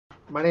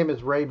My name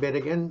is Ray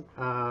Bittigan.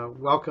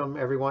 Welcome,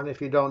 everyone. If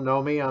you don't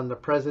know me, I'm the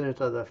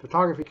president of the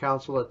Photography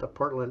Council at the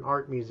Portland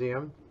Art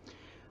Museum.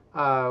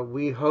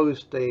 We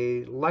host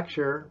a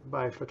lecture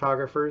by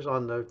photographers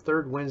on the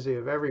third Wednesday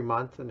of every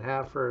month and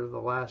have for the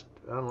last,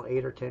 I don't know,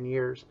 8 or 10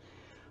 years.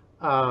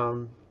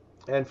 Um,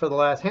 and for the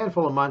last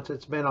handful of months,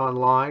 it's been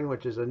online,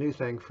 which is a new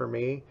thing for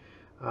me.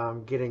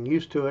 Getting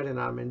used to it, and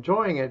I'm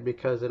enjoying it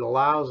because it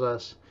allows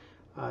us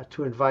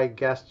to invite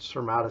guests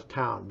from out of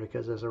town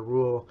because, as a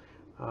rule,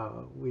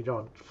 we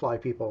don't fly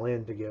people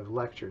in to give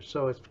lectures.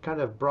 So it's kind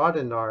of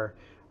broadened our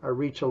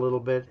reach a little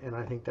bit, and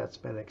I think that's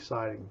been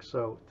exciting.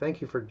 So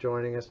thank you for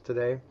joining us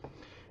today.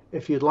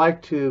 If you'd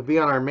like to be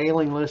on our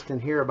mailing list and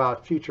hear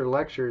about future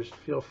lectures,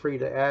 feel free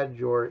to add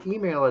your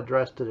email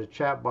address to the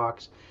chat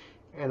box,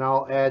 and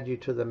I'll add you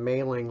to the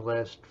mailing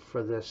list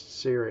for this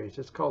series.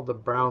 It's called the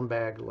Brown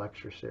Bag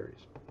Lecture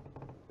Series.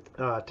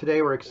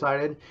 Today we're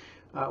excited.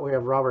 We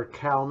have Robert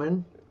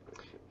Kalman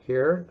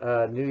here,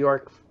 New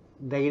York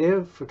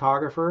native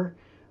photographer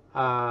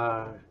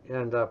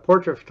and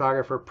portrait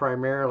photographer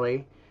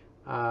primarily,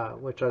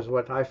 which is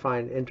what I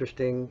find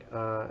interesting,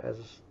 as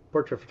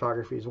portrait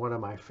photography is one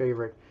of my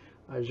favorite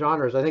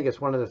genres. I think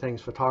it's one of the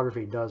things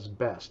photography does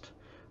best,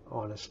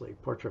 honestly.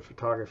 Portrait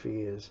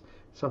photography is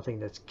something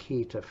that's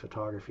key to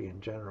photography in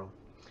general.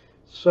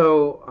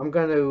 So I'm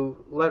going to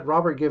let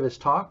Robert give his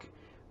talk.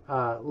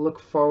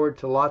 Look forward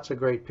to lots of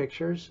great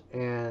pictures,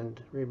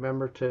 and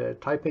remember to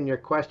type in your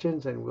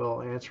questions and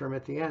we'll answer them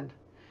at the end.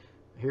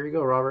 Here you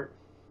go, Robert.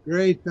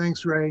 Great,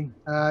 thanks, Ray.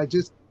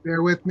 Just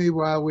bear with me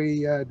while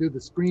we do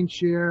the screen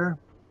share.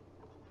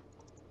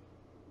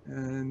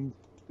 And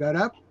that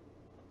up?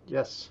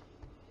 Yes.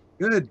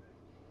 Good.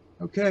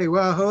 Okay,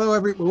 well, hello,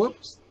 everyone.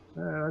 Whoops.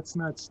 Let's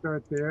not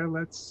start there.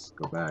 Let's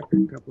go back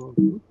a couple of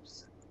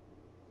oops.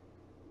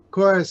 Of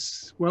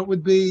course,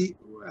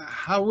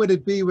 how would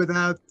it be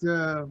without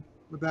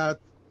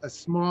a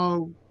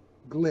small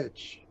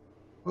glitch?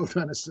 Hold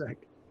on a sec.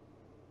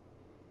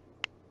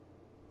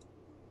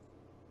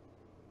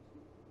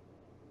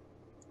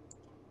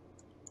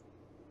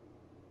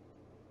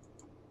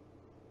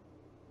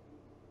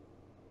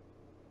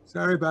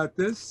 Sorry about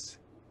this,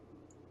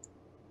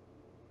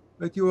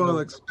 but you all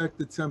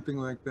expected something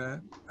like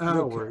that.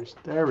 No worries.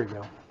 There we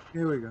go.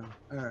 Here we go.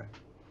 All right.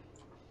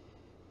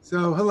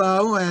 So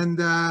hello, and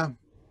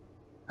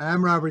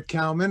I'm Robert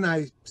Kalman.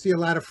 I see a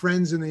lot of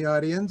friends in the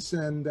audience,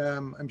 and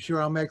I'm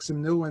sure I'll make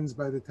some new ones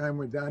by the time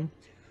we're done.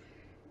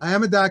 I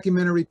am a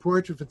documentary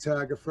portrait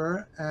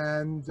photographer,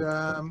 and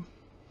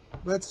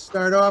let's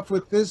start off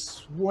with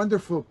this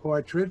wonderful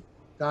portrait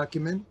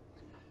document.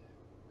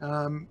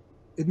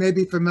 It may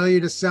be familiar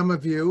to some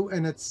of you,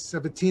 and it's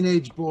of a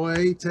teenage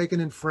boy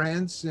taken in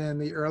France in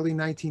the early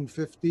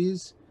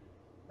 1950s.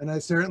 And I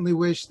certainly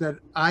wish that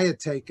I had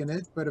taken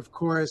it. But of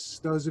course,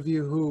 those of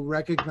you who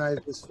recognize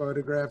this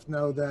photograph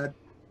know that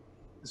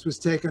this was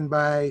taken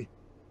by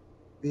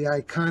the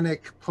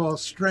iconic Paul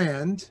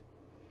Strand.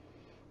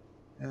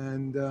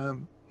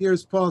 And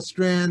here's Paul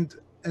Strand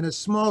in a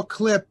small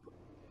clip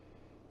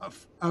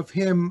of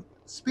him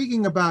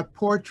speaking about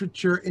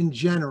portraiture in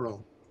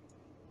general.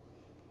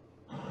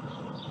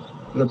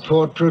 The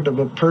portrait of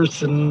a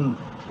person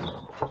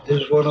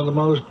is one of the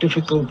most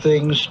difficult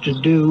things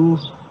to do,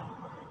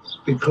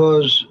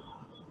 because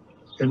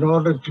in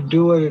order to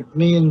do it, it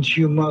means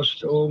you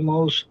must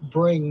almost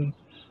bring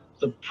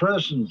the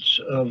presence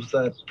of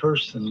that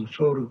person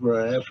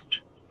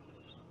photographed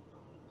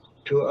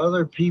to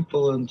other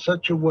people in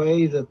such a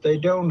way that they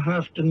don't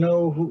have to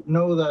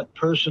know that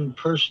person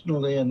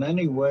personally in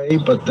any way,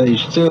 but they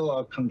still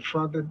are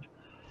confronted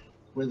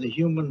with a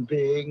human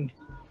being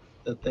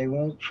that they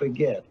won't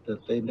forget,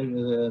 that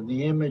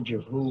the image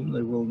of whom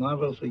they will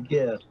never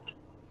forget.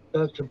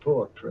 That's a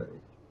portrait.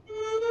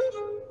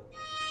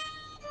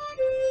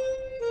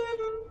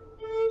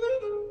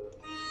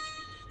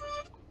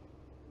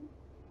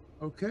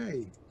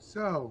 Okay,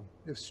 so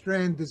if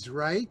Strand is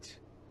right,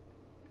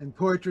 and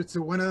portraits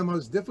are one of the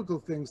most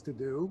difficult things to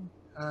do,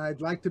 I'd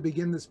like to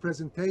begin this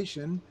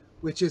presentation,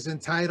 which is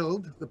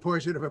entitled "The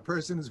Portrait of a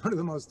Person is One of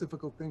the Most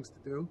Difficult Things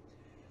to Do."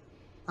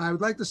 I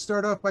would like to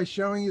start off by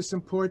showing you some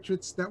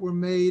portraits that were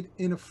made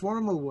in a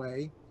formal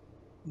way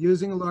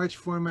using a large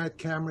format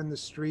camera in the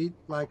street,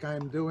 like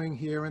I'm doing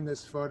here in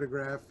this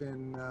photograph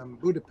in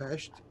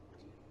Budapest.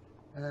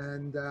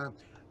 And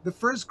the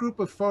first group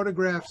of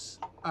photographs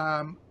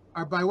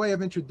are by way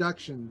of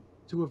introduction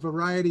to a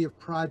variety of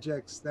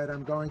projects that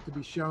I'm going to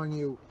be showing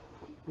you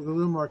with a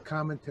little more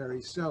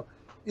commentary. So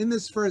in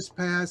this first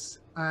pass,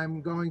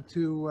 I'm going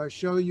to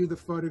show you the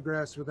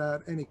photographs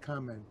without any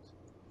comment.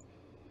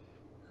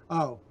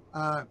 Oh,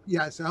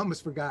 yes, I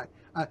almost forgot.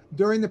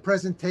 During the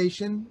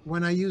presentation,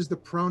 when I use the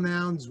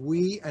pronouns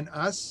we and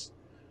us,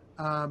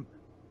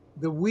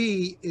 the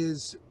we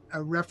is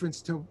a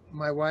reference to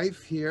my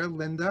wife here,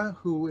 Linda,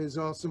 who is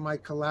also my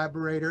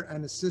collaborator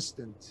and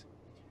assistant.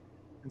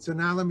 And so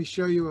now let me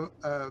show you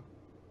a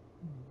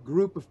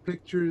group of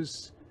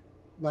pictures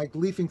like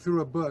leafing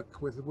through a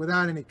book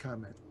without any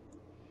comment.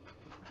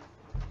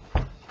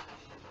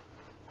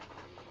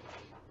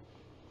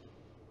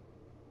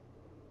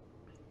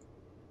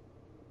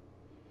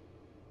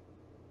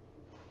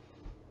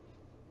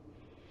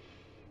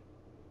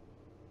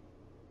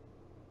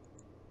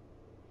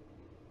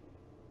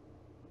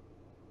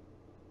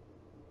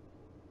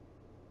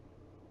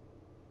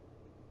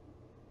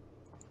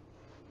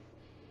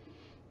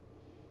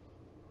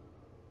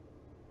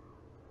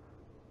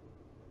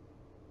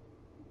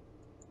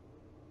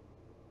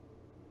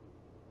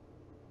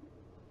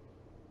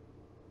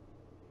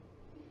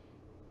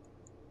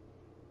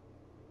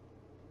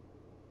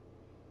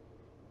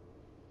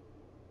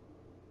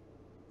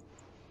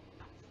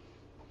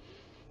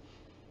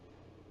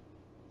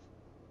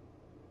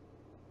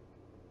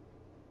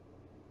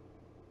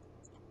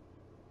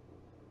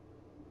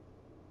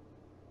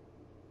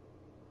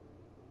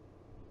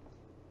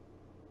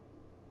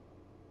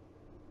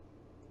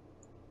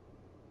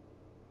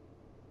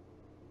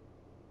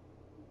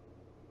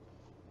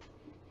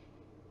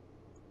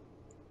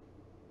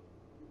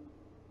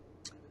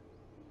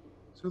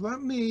 So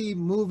let me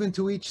move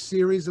into each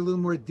series a little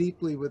more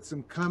deeply with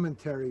some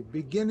commentary,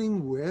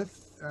 beginning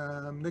with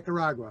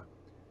Nicaragua.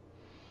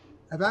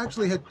 I've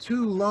actually had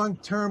two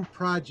long-term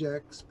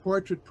projects,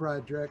 portrait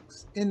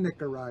projects in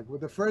Nicaragua.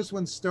 The first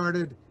one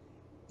started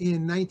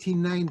in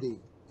 1990,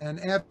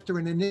 and after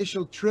an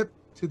initial trip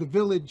to the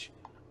village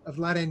of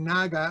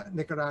Larinaga,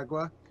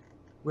 Nicaragua,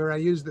 where I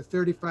used the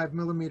 35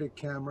 millimeter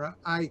camera,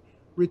 I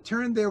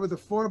returned there with a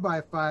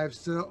 4x5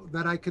 so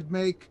that I could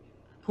make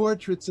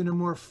portraits in a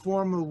more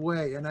formal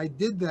way. And I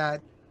did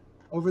that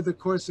over the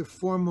course of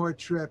 4 more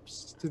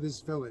trips to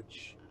this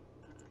village.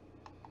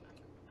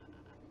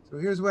 So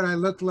here's what I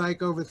looked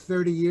like over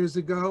 30 years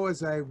ago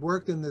as I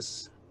worked in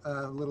this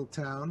little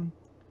town.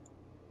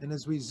 And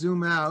as we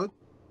zoom out,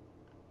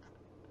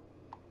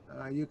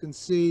 you can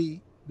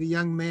see the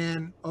young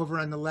man over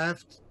on the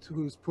left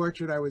whose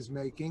portrait I was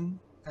making.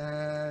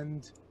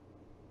 And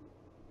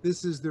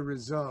this is the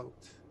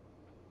result.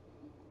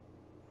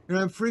 And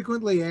I'm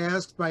frequently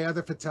asked by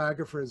other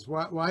photographers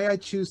why I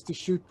choose to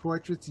shoot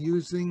portraits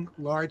using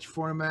large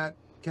format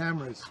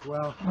cameras.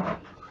 Well,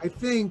 I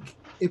think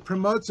it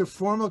promotes a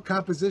formal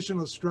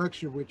compositional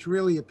structure which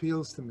really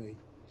appeals to me.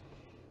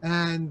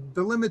 And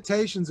the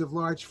limitations of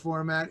large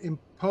format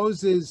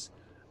imposes,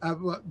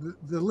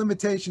 the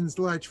limitations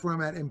large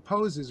format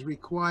imposes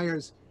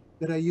requires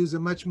that I use a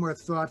much more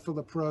thoughtful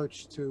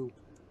approach to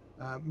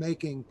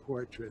making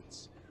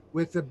portraits.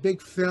 With the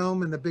big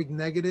film and the big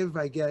negative,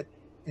 I get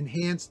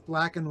enhanced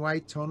black and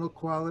white tonal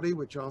quality,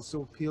 which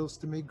also appeals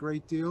to me a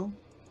great deal.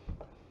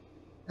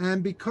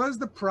 And because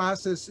the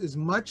process is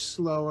much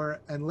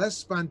slower and less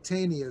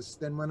spontaneous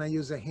than when I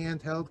use a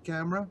handheld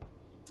camera,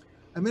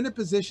 I'm in a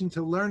position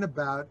to learn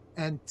about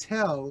and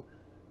tell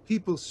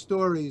people's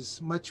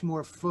stories much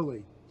more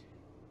fully.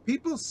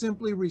 People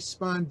simply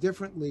respond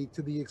differently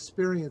to the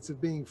experience of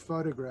being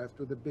photographed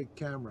with a big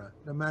camera,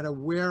 no matter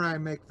where I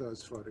make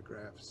those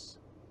photographs.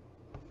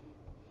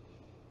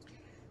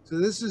 So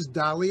this is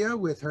Dahlia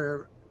with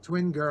her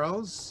twin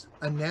girls,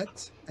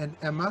 Annette and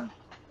Emma.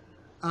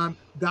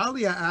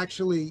 Dahlia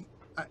actually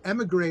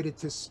emigrated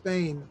to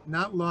Spain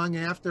not long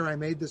after I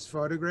made this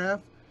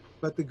photograph,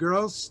 but the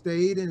girls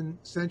stayed in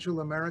Central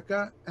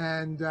America,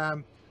 and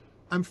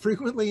I'm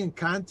frequently in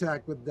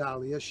contact with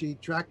Dahlia. She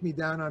tracked me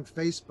down on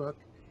Facebook,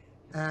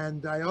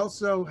 and I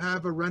also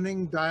have a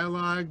running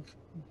dialogue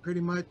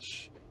pretty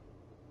much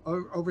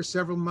over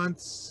several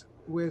months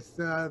with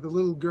the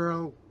little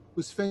girl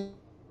who's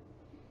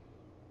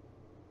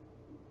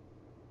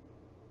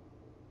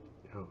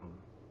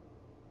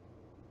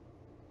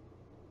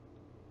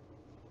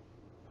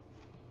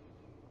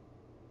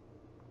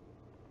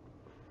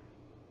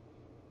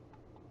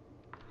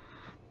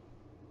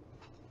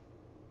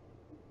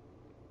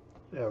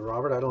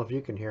Robert, I don't know if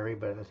you can hear me,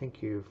 but I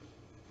think you've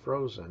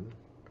frozen.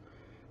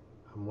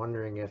 I'm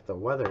wondering if the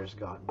weather's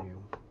gotten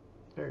you.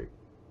 There.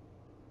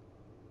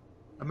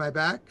 Am I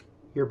back?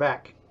 You're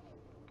back.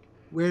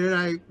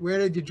 Where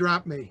did you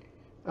drop me?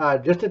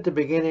 Just at the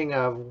beginning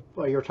of,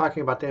 you were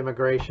talking about the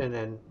immigration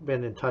and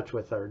been in touch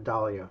with her,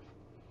 Dahlia.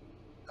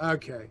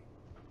 Okay.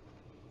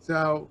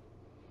 So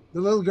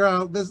the little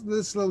girl, this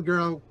little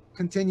girl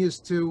continues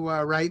to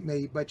write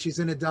me, but she's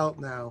an adult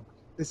now.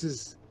 This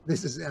is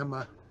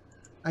Emma.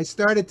 I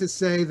started to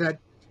say that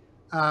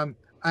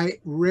I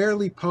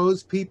rarely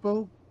pose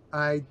people.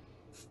 I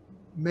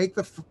make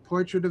the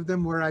portrait of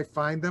them where I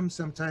find them.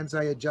 Sometimes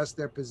I adjust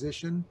their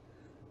position,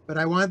 but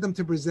I want them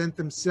to present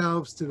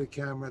themselves to the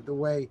camera the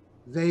way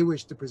they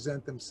wish to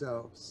present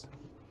themselves.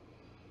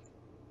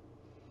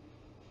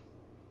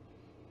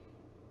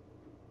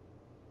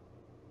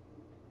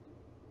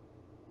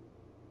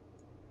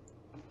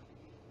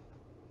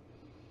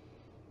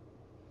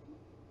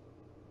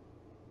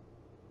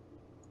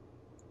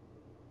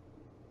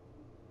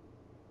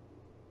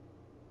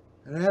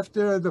 And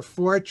after the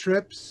 4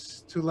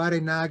 trips to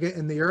Larinaga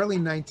in the early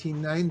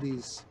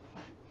 1990s,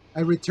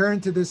 I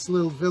returned to this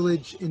little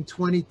village in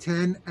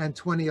 2010 and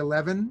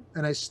 2011,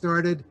 and I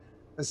started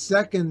a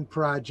second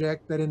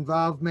project that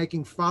involved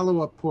making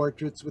follow-up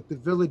portraits with the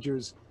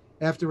villagers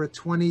after a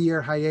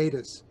 20-year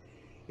hiatus.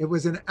 It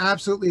was an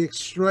absolutely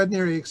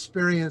extraordinary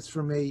experience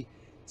for me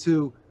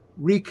to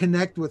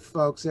reconnect with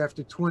folks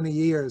after 20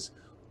 years.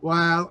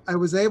 While I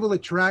was able to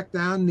track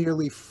down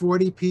nearly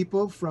 40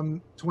 people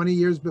from 20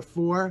 years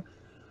before,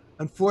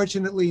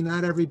 unfortunately,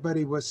 not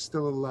everybody was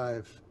still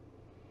alive.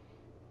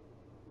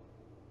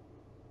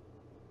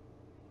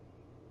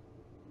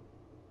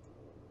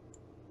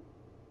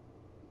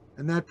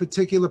 And that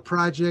particular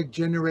project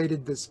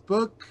generated this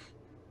book,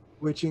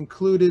 which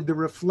included the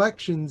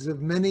reflections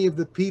of many of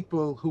the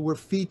people who were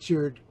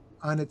featured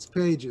on its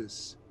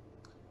pages.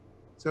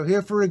 So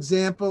here, for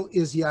example,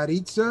 is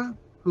Yaritza,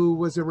 who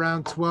was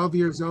around 12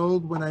 years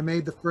old when I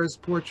made the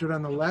first portrait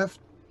on the left.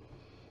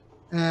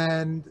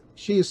 And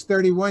she is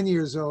 31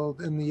 years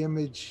old in the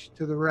image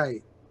to the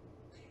right.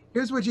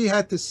 Here's what she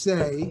had to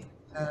say,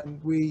 and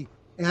we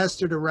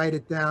asked her to write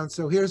it down.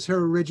 So here's her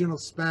original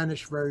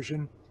Spanish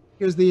version.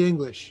 Here's the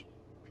English.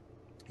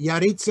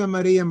 Yaritza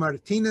Maria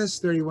Martinez,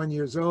 31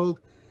 years old.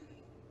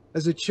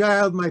 As a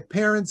child, my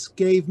parents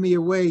gave me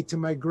away to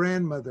my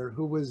grandmother,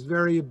 who was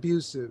very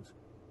abusive.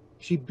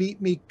 She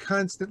beat me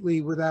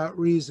constantly without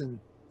reason.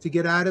 To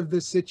get out of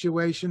this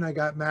situation, I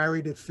got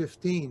married at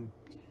 15.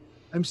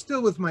 I'm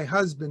still with my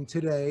husband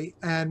today,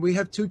 and we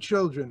have 2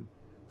 children.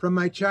 From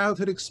my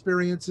childhood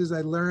experiences,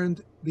 I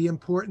learned the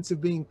importance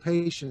of being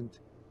patient.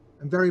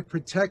 I'm very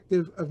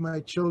protective of my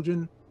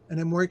children, and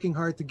I'm working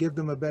hard to give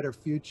them a better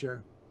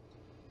future.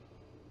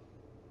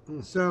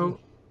 So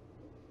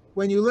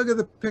when you look at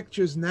the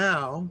pictures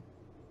now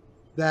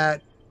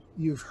that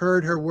you've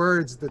heard her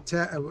words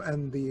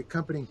and the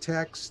accompanying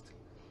text,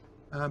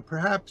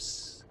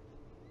 perhaps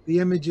the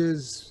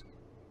images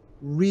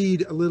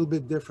read a little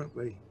bit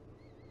differently.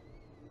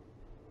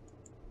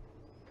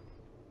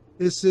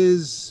 This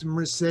is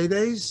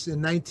Mercedes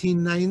in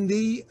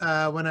 1990.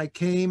 When I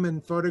came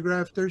and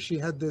photographed her, she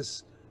had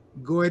this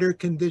goiter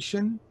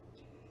condition.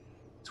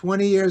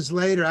 20 years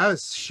later, I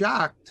was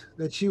shocked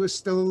that she was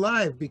still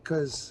alive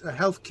because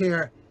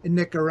healthcare in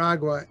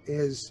Nicaragua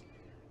is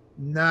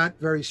not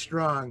very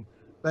strong.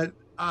 But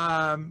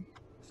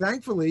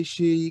thankfully,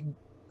 she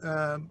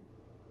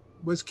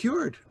was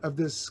cured of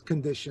this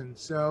condition.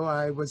 So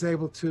I was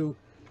able to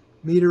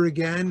meet her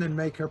again and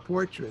make her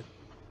portrait.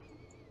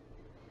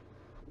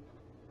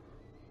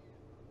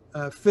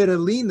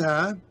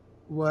 Fidelina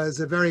was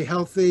a very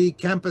healthy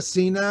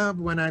campesina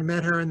when I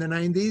met her in the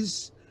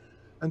 90s.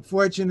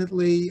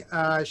 Unfortunately,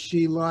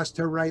 she lost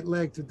her right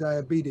leg to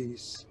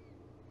diabetes.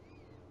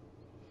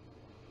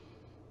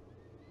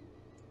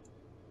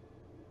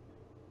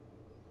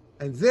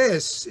 And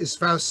this is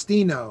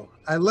Faustino.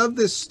 I love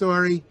this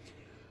story.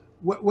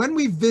 When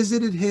we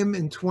visited him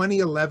in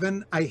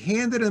 2011, I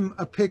handed him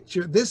a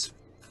picture, this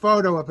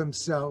photo of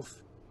himself.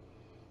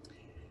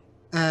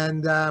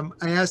 And I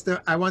asked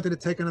her, I wanted to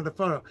take another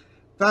photo.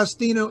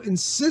 Faustino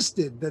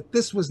insisted that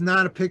this was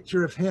not a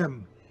picture of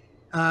him.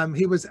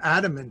 He was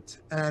adamant,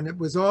 and it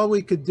was all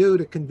we could do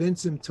to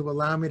convince him to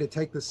allow me to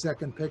take the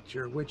second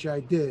picture, which I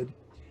did.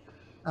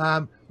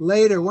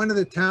 Later, one of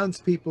the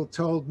townspeople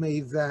told me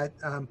that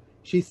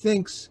she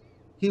thinks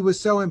he was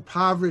so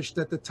impoverished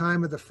at the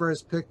time of the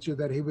first picture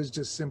that he was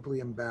just simply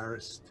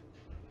embarrassed.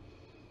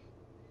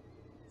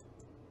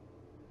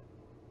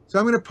 So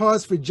I'm going to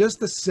pause for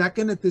just a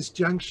second at this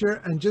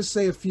juncture and just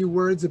say a few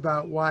words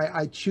about why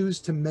I choose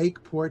to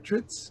make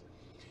portraits.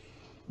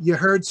 You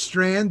heard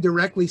Strand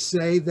directly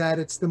say that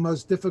it's the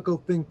most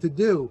difficult thing to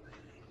do.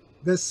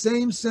 The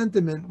same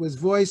sentiment was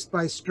voiced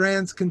by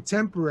Strand's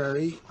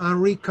contemporary,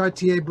 Henri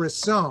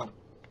Cartier-Bresson,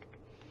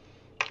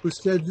 who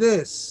said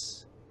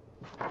this: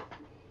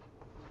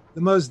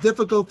 "The most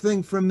difficult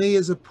thing for me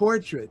is a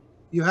portrait.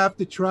 You have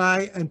to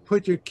try and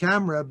put your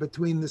camera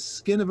between the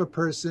skin of a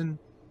person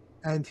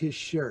and his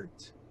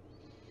shirt."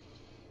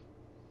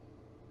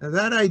 Now,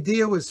 that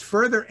idea was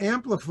further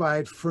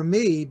amplified for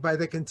me by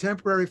the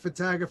contemporary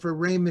photographer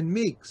Raymond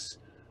Meeks,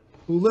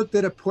 who looked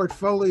at a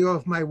portfolio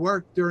of my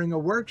work during a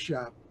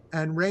workshop.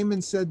 And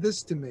Raymond said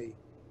this to me: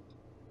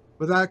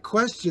 "Without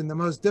question, the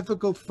most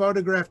difficult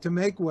photograph to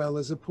make well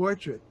is a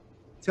portrait.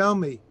 Tell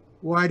me,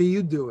 why do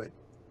you do it?"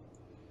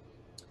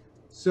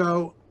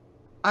 So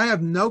I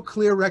have no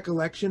clear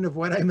recollection of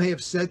what I may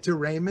have said to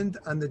Raymond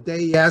on the day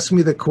he asked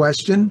me the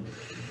question.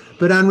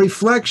 But on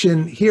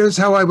reflection, here's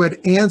how I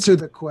would answer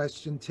the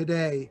question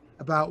today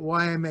about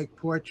why I make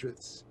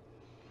portraits.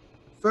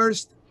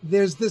 First,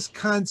 there's this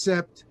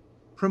concept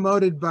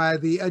promoted by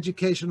the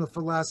educational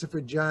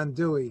philosopher John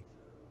Dewey,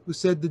 who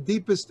said the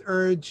deepest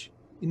urge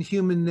in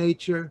human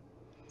nature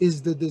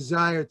is the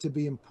desire to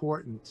be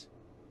important.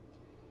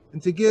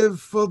 And to give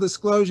full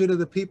disclosure to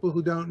the people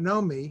who don't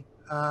know me,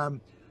 I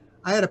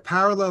had a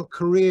parallel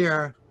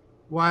career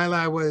while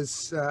I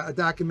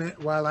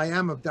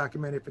am a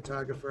documentary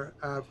photographer.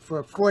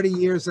 For 40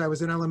 years, I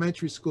was an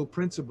elementary school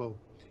principal.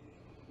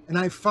 And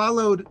I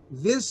followed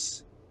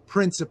this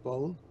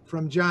principle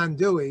from John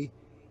Dewey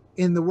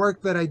in the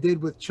work that I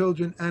did with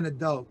children and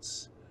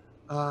adults,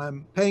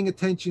 paying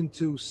attention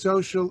to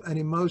social and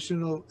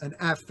emotional and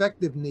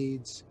affective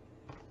needs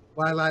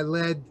while I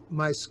led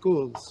my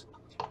schools.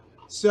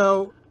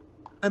 So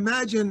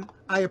imagine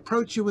I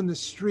approach you in the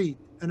street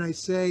and I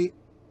say,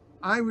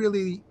 I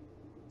really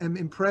am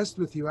impressed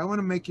with you. I want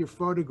to make your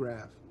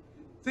photograph.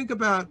 Think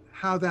about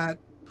how that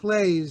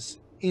plays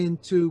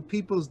into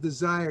people's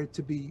desire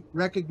to be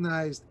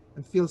recognized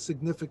and feel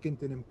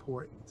significant and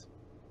important.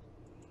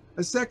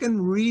 A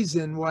second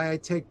reason why I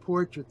take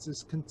portraits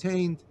is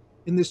contained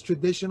in this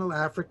traditional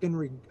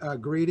African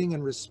greeting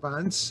and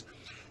response.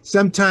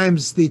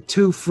 Sometimes the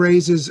two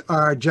phrases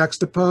are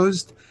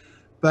juxtaposed,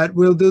 but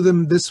we'll do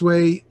them this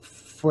way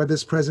for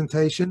this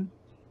presentation.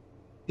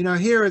 You know,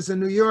 here as a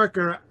New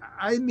Yorker,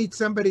 I meet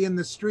somebody in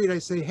the street, I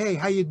say, "Hey,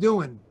 how you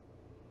doing?"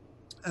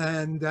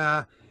 And,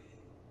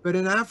 but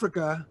in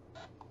Africa,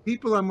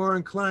 people are more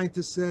inclined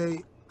to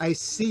say, "I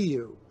see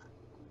you."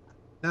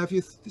 Now, if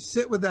you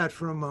sit with that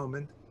for a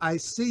moment, "I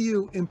see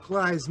you"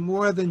 implies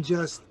more than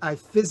just I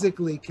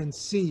physically can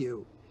see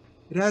you.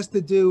 It has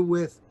to do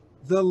with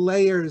the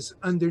layers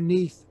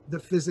underneath the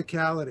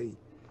physicality.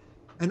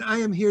 And "I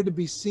am here to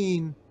be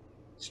seen"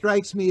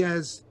 strikes me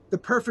as the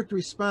perfect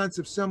response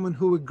of someone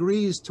who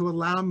agrees to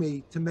allow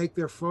me to make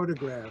their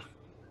photograph.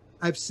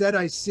 I've said,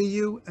 I see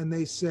you, and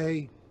they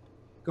say,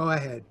 go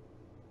ahead.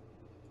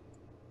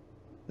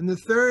 And the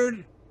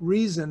third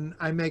reason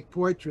I make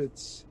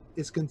portraits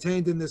is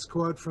contained in this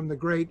quote from the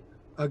great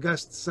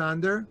Auguste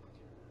Sander,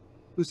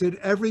 who said,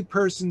 every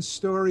person's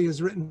story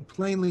is written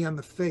plainly on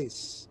the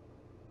face,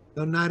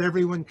 though not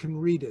everyone can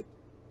read it.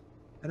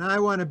 And I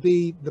want to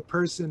be the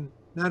person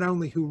not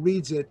only who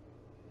reads it,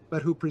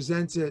 but who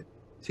presents it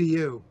to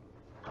you.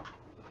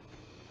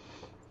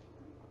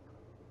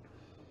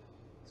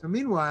 So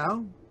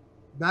meanwhile,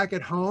 back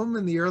at home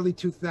in the early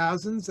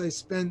 2000s, I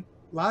spent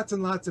lots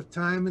and lots of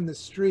time in the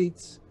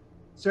streets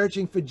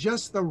searching for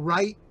just the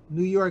right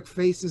New York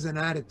faces and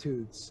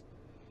attitudes.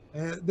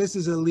 This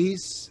is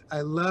Elise.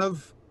 I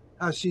love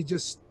how she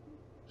just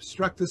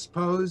struck this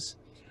pose.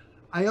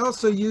 I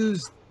also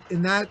used,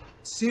 in that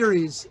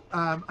series,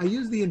 I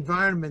used the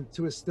environment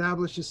to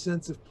establish a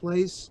sense of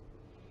place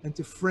and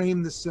to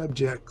frame the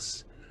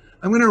subjects.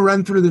 I'm going to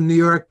run through the New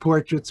York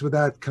portraits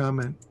without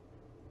comment.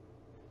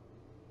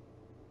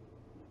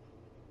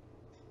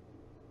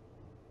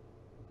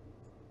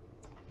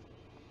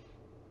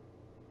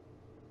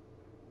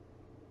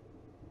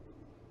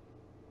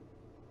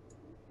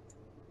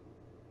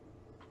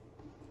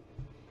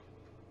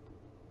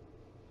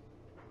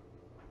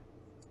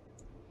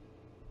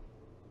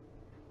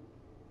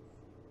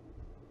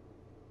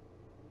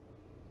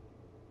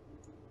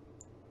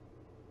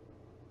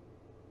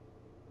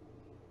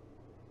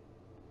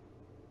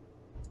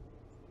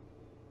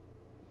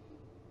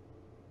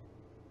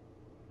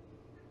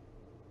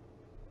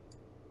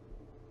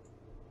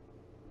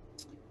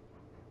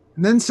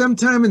 And then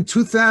sometime in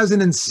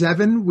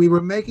 2007, we were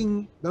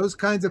making those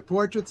kinds of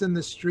portraits in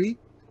the street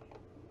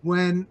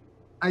when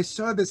I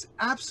saw this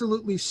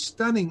absolutely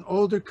stunning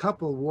older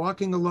couple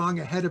walking along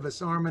ahead of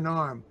us arm in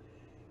arm.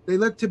 They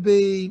looked to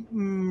be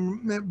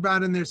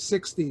about in their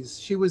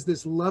 60s. She was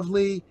this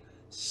lovely,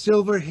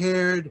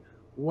 silver-haired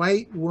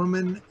white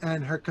woman,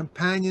 and her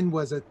companion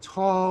was a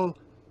tall,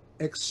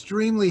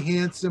 extremely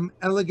handsome,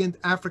 elegant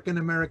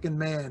African-American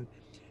man.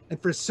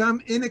 And for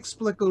some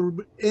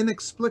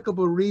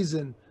inexplicable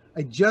reason,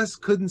 I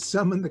just couldn't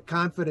summon the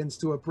confidence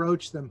to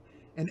approach them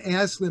and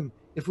ask them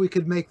if we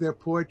could make their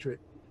portrait.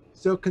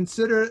 So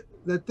consider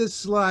that this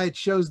slide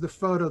shows the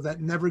photo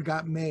that never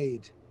got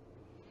made.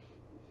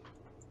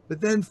 But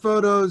then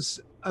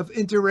photos of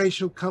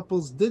interracial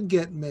couples did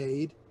get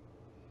made.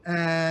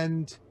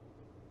 And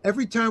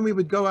every time we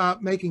would go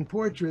out making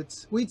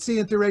portraits, we'd see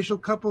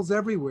interracial couples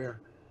everywhere.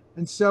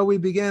 And so we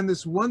began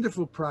this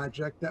wonderful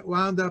project that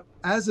wound up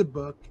as a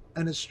book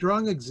and a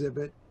strong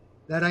exhibit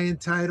that I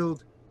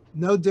entitled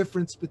No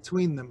Difference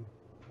Between Them.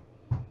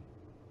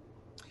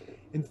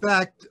 In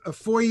fact,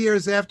 4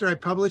 years after I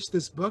published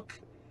this book,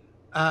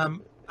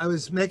 I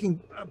was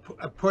making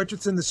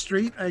portraits in the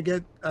street. I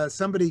get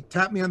somebody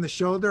tapped me on the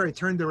shoulder. I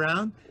turned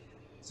around.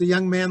 It's a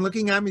young man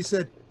looking at me,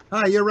 said,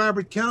 "Hi, you're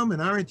Robert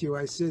Kalman, aren't you?"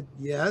 I said,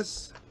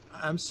 "Yes."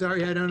 "I'm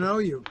sorry, I don't know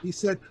you." He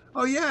said,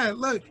 "Oh yeah,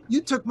 look,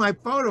 you took my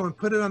photo and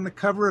put it on the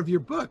cover of your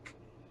book.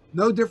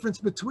 No Difference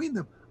Between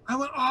Them." I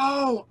went,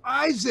 "Oh,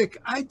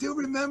 Isaac, I do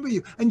remember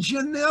you. And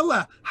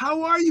Janella,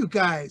 how are you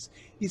guys?"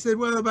 He said,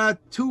 "Well, about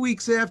 2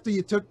 weeks after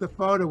you took the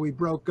photo, we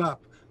broke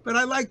up. But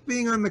I like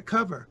being on the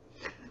cover."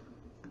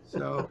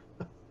 So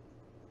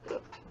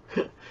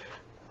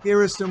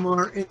here are some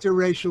more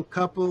interracial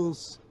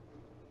couples.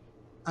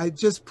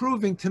 Just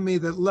proving to me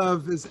that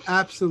love is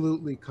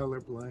absolutely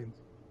colorblind.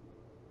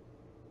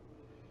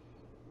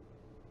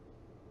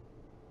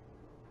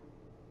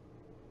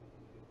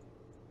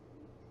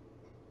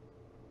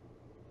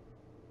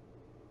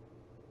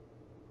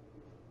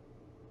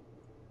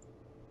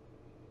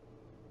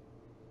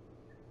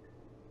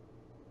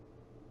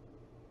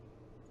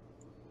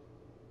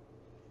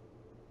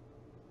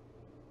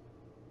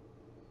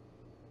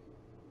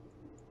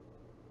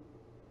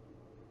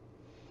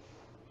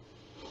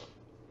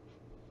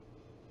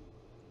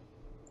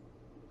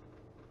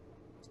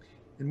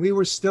 And we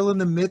were still in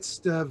the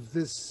midst of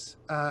this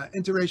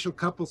interracial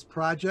couples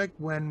project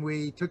when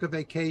we took a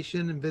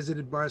vacation and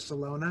visited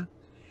Barcelona.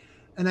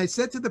 And I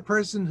said to the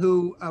person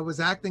who was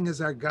acting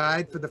as our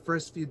guide for the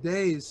first few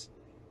days,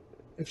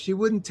 if she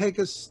wouldn't take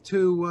us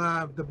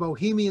to the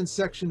bohemian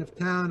section of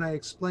town. I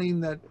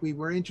explained that we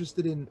were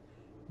interested in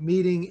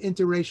meeting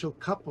interracial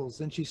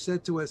couples. And she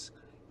said to us,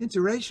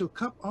 "Interracial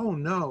couple? Oh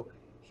no,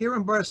 here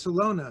in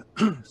Barcelona,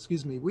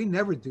 excuse me, we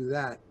never do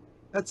that.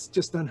 That's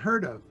just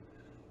unheard of."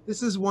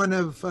 This is one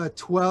of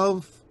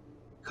 12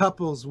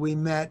 couples we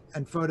met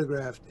and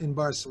photographed in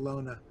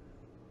Barcelona,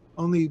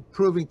 only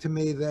proving to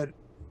me that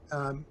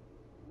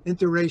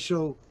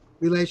interracial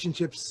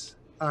relationships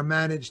are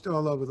managed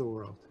all over the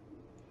world.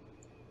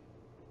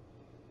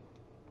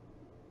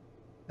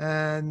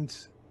 And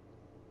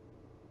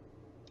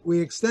we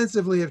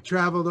extensively have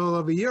traveled all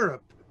over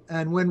Europe.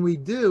 And when we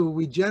do,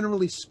 we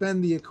generally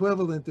spend the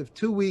equivalent of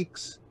 2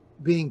 weeks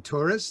being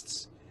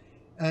tourists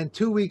and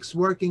 2 weeks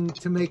working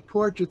to make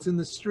portraits in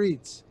the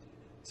streets.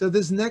 So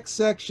this next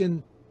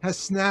section has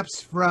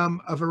snaps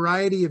from a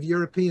variety of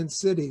European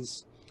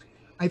cities.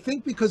 I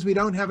think because we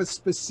don't have a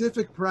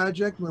specific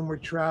project when we're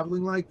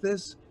traveling like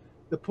this,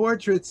 the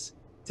portraits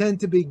tend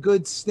to be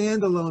good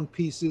standalone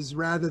pieces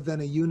rather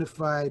than a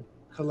unified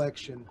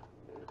collection.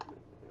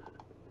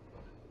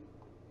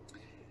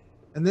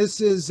 And this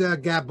is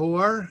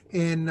Gabor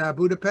in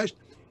Budapest.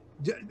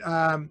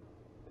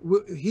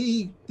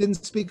 He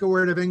didn't speak a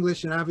word of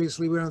English, and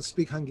obviously we don't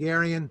speak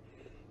Hungarian,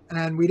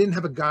 and we didn't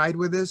have a guide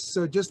with us.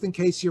 So just in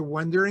case you're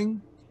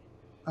wondering,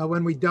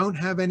 when we don't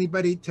have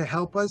anybody to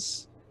help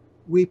us,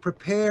 we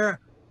prepare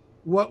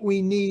what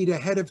we need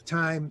ahead of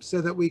time so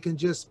that we can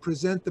just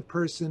present the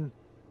person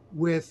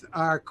with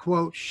our,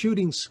 quote,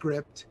 shooting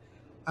script.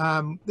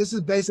 This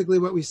is basically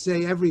what we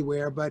say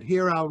everywhere, but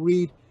here I'll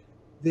read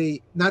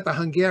not the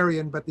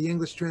Hungarian, but the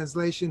English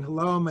translation.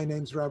 Hello, my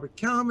name's Robert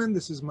Kalman.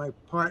 This is my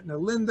partner,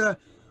 Linda.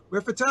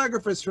 We're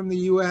photographers from the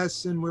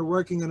US, and we're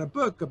working on a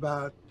book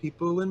about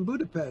people in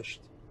Budapest.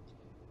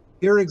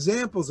 Here are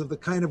examples of the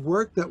kind of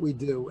work that we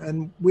do.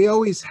 And we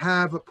always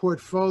have a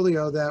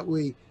portfolio that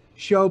we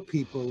show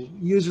people.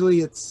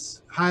 Usually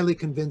it's highly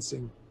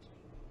convincing.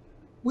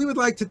 We would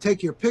like to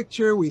take your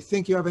picture. We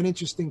think you have an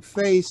interesting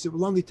face. It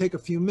will only take a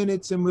few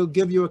minutes, and we'll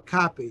give you a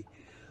copy.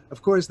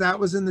 Of course, that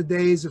was in the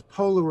days of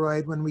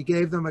Polaroid when we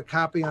gave them a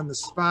copy on the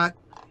spot.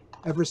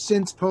 Ever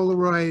since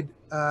Polaroid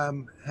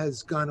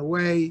has gone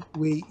away,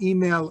 we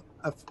email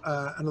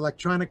an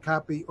electronic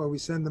copy, or we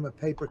send them a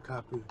paper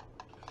copy.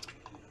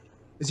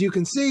 As you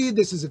can see,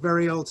 this is a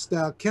very old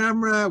style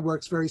camera,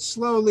 works very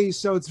slowly,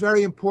 so it's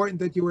very important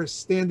that you are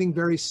standing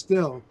very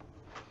still.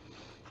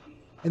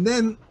 And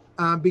then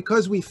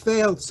because we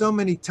failed so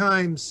many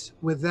times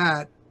with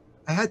that,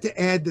 I had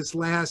to add this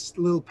last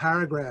little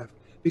paragraph,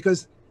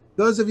 because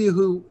those of you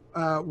who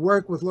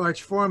work with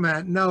large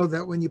format know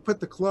that when you put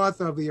the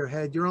cloth over your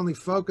head, you're only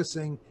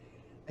focusing,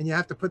 and you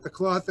have to put the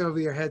cloth over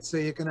your head so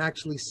you can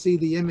actually see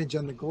the image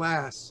on the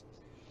glass.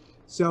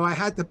 So I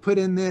had to put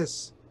in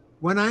this.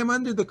 When I'm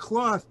under the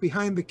cloth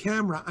behind the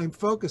camera, I'm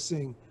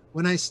focusing.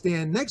 When I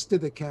stand next to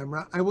the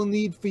camera, I will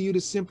need for you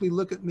to simply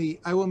look at me.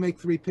 I will make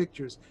 3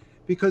 pictures.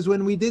 Because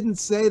when we didn't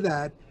say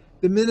that,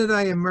 the minute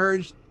I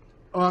emerged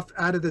out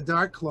of the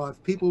dark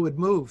cloth, people would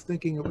move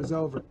thinking it was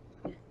over.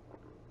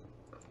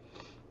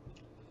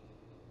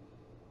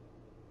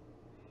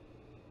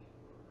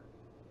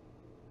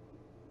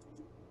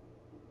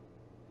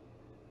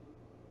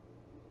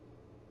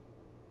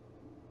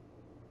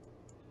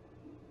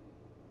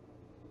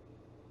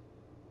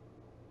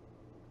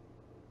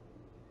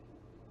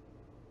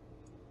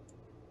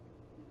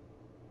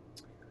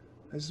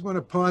 I just want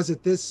to pause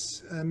at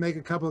this and make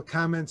a couple of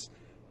comments.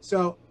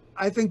 So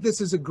I think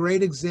this is a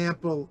great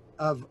example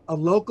of a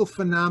local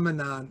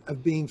phenomenon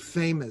of being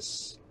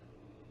famous.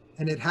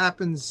 And it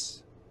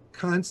happens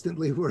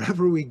constantly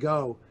wherever we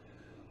go.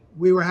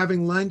 We were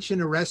having lunch in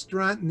a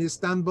restaurant in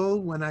Istanbul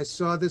when I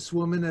saw this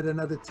woman at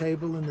another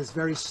table in this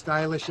very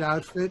stylish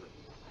outfit.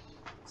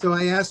 So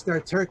I asked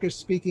our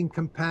Turkish-speaking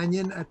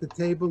companion at the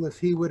table if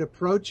he would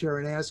approach her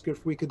and ask her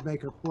if we could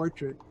make her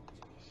portrait.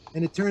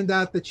 And it turned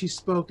out that she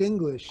spoke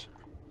English.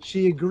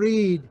 She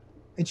agreed,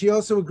 and she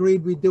also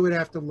agreed we'd do it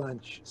after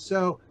lunch.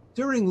 So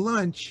during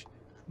lunch,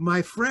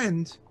 my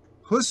friend,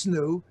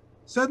 Husnu,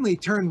 suddenly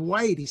turned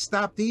white. He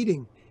stopped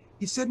eating.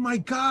 He said, "My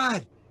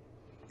God,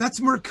 that's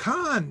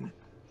Mirkan.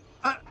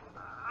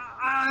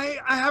 I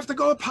have to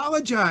go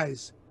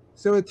apologize."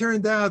 So it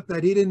turned out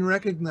that he didn't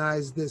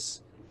recognize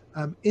this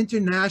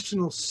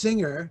international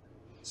singer,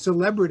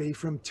 celebrity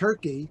from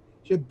Turkey.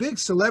 She's a big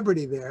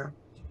celebrity there.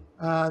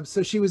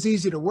 So she was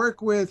easy to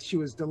work with. She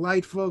was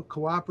delightful,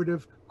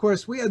 cooperative. Of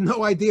course, we had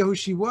no idea who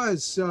she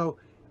was, so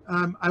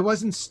I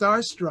wasn't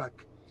starstruck.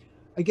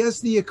 I guess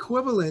the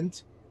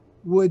equivalent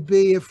would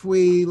be if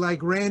we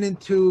ran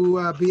into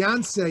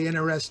Beyonce in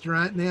a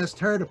restaurant and asked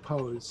her to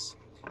pose.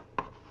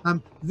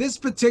 This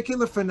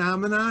particular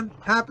phenomenon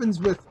happens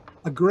with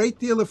a great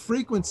deal of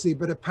frequency,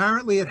 but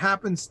apparently it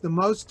happens the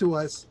most to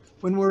us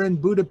when we're in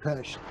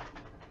Budapest.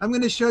 I'm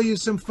going to show you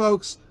some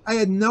folks. I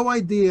had no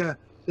idea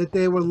that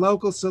they were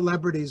local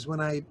celebrities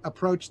when I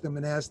approached them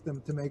and asked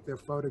them to make their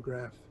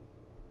photograph.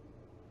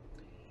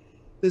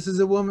 This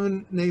is a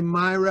woman named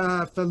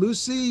Myra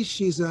Felusi.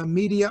 She's a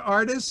media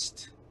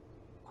artist,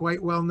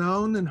 quite well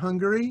known in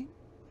Hungary.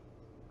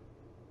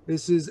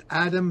 This is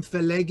Adam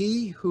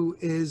Felegi, who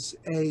is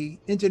an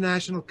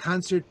international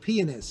concert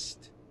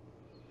pianist.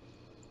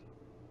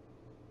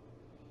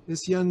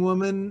 This young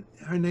woman,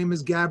 her name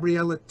is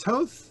Gabriela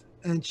Toth,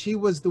 and she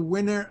was the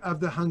winner of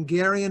the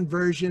Hungarian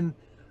version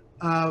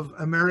of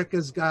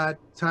America's Got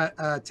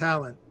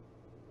Talent.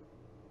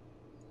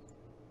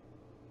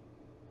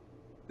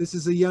 This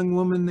is a young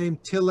woman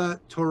named Tilla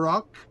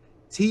Torok,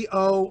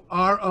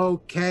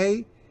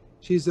 T-O-R-O-K.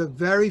 She's a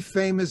very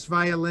famous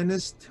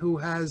violinist who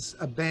has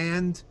a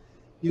band.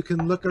 You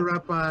can look her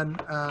up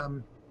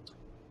on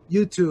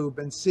YouTube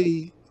and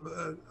see,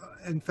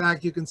 in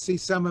fact, you can see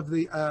some of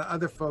the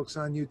other folks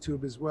on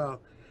YouTube as well.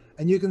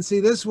 And you can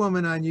see this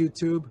woman on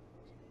YouTube.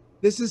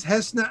 This is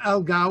Hesna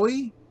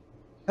Algawi.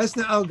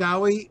 Hesna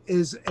Algawi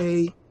is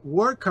a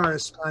war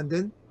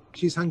correspondent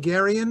She's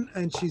Hungarian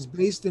and she's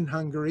based in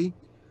Hungary,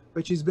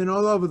 but she's been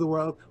all over the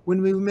world.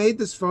 When we made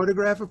this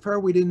photograph of her,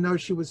 we didn't know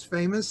she was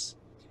famous.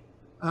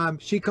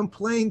 She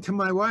complained to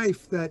my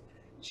wife that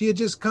she had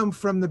just come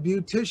from the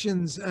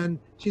beauticians and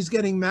she's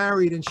getting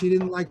married and she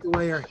didn't like the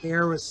way her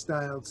hair was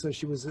styled, so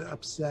she was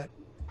upset.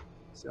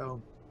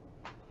 So,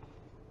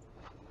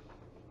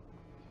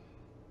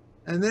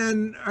 and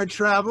then our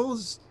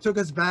travels took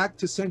us back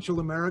to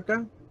Central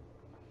America,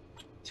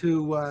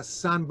 to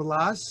San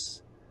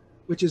Blas,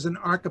 which is an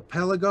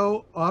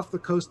archipelago off the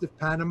coast of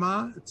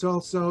Panama. It's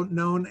also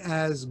known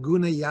as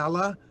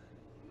Gunayala.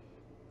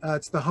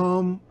 It's the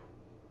home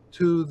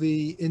to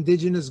the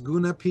indigenous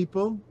Guna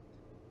people.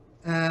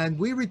 And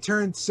we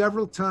returned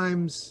several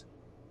times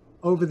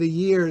over the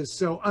years.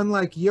 So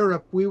unlike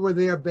Europe, we were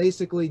there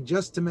basically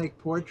just to make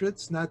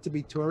portraits, not to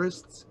be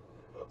tourists.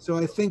 So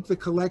I think the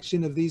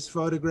collection of these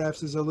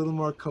photographs is a little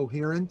more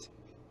coherent.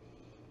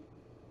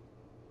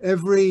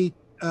 Every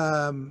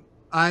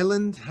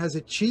island has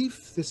a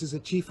chief. This is a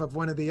chief of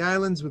one of the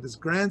islands with his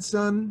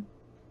grandson.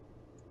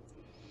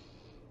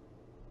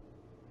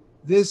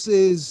 This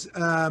is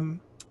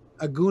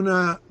a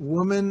Guna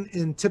woman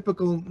in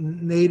typical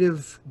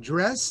native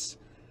dress.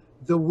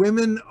 The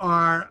women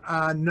are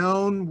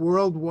known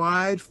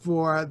worldwide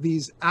for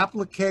these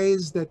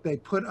appliques that they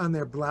put on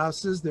their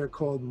blouses. They're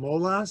called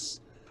molas.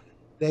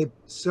 They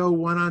sew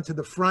one onto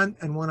the front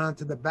and one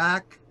onto the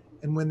back.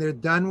 And when they're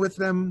done with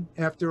them,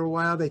 after a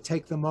while, they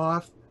take them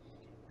off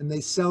and they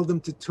sell them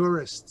to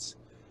tourists.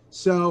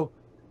 So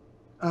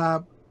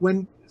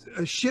when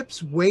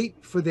ships wait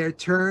for their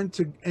turn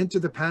to enter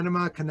the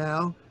Panama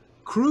Canal,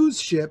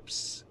 cruise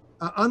ships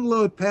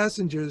unload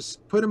passengers,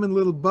 put them in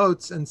little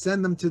boats and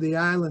send them to the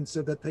island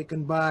so that they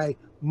can buy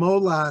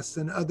molas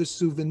and other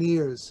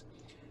souvenirs.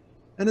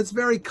 And it's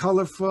very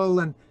colorful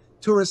and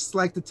tourists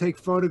like to take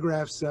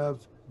photographs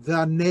of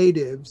the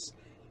natives.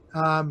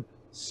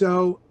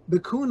 So the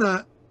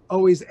Kuna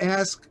always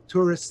ask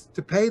tourists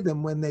to pay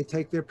them when they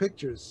take their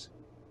pictures,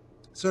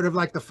 sort of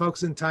like the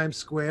folks in Times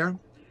Square.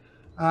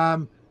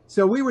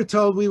 So we were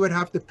told we would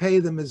have to pay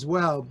them as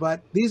well,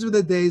 but these were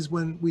the days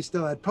when we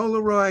still had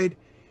Polaroid,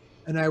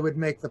 and I would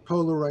make the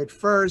Polaroid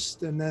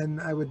first, and then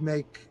I would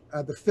make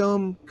the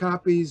film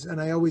copies, and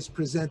I always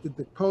presented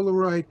the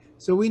Polaroid,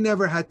 so we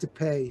never had to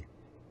pay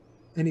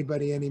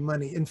anybody any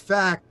money. In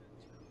fact,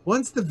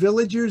 once the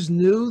villagers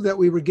knew that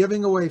we were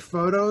giving away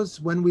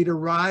photos, when we'd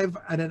arrive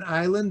at an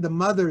island, the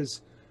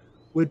mothers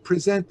would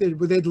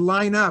they'd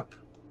line up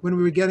when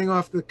we were getting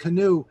off the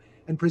canoe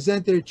and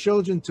present their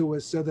children to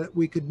us so that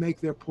we could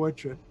make their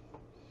portrait.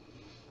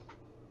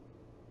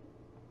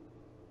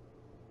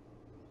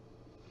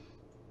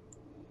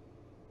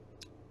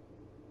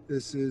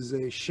 This is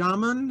a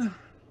shaman.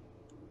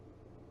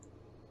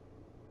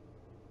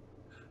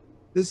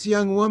 This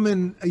young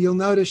woman, you'll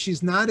notice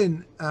she's not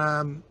in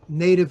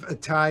native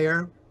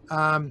attire.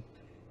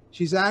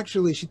 She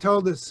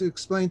told us,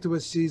 explained to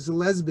us, she's a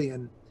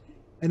lesbian.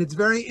 And it's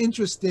very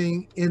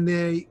interesting in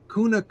the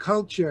Kuna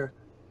culture.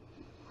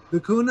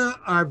 The Kuna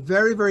are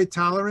very, very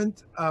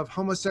tolerant of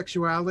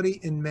homosexuality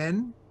in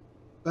men,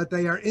 but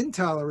they are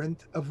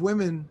intolerant of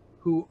women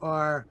who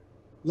are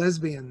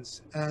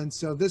lesbians. And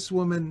so this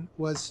woman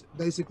was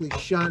basically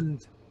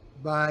shunned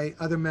by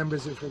other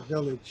members of her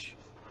village.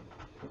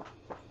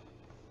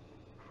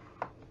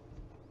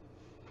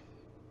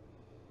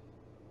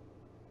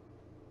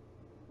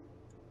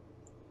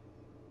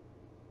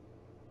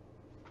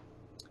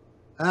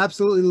 I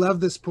absolutely love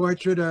this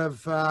portrait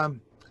of, I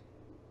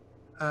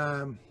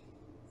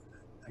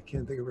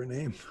can't think of her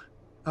name.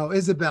 Oh,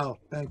 Isabel,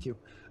 thank you.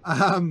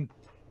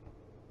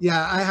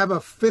 Yeah, I have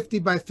a 50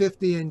 by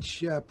 50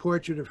 inch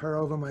portrait of her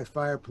over my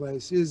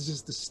fireplace. She is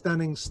just a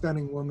stunning,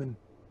 stunning woman.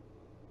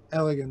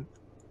 Elegant.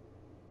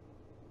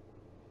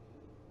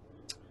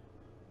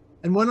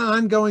 And one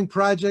ongoing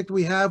project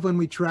we have when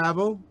we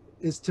travel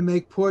is to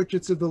make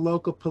portraits of the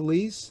local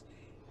police.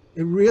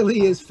 It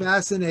really is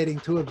fascinating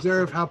to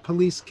observe how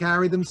police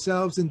carry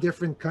themselves in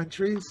different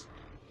countries.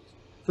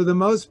 For the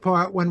most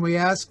part, when we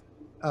ask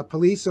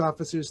police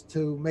officers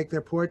to make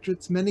their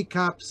portraits, many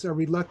cops are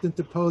reluctant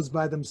to pose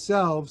by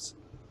themselves,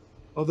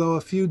 although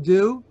a few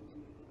do.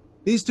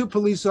 These two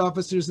police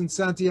officers in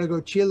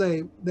Santiago,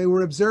 Chile, they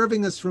were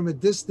observing us from a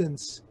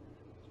distance.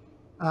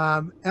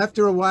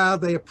 After a while,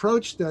 they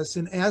approached us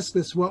and asked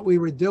us what we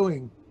were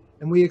doing.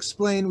 And we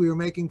explained we were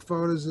making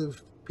photos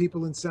of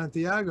people in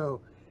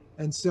Santiago.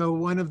 And so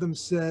one of them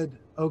said,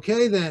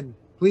 "Okay, then,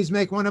 please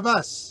make one of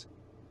us."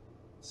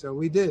 So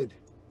we did.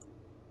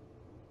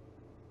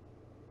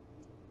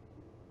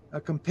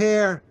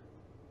 Compare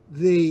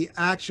the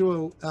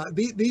actual,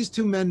 these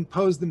two men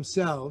posed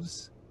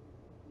themselves.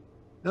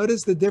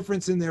 Notice the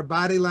difference in their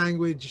body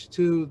language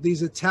to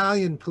these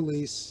Italian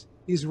police,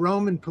 these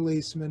Roman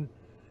policemen.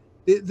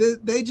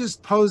 They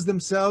just pose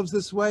themselves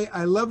this way.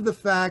 I love the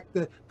fact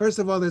that, first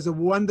of all, there's a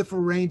wonderful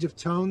range of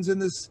tones in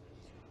this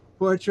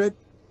portrait.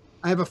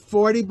 I have a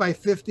 40 by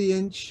 50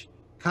 inch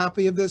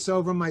copy of this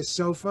over my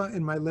sofa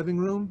in my living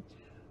room.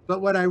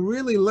 But what I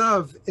really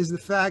love is the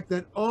fact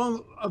that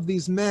all of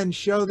these men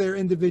show their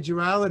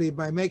individuality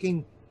by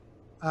making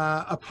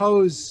a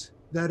pose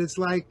that is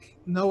like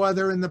no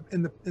other in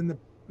the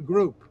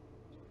group.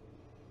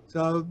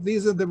 So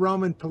these are the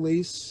Roman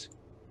police.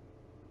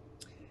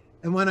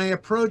 And when I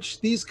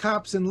approached these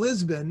cops in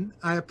Lisbon,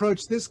 I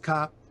approached this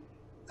cop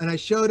and I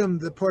showed him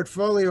the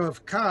portfolio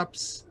of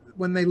cops.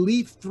 When they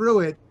leafed through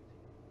it,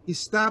 he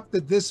stopped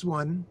at this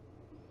one,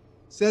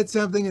 said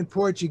something in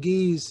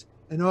Portuguese,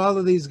 and all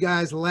of these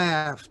guys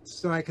laughed.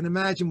 So I can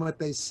imagine what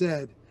they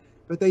said.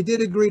 But they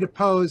did agree to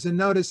pose, and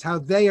notice how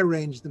they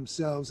arranged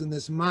themselves in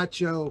this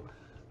macho,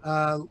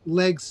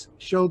 legs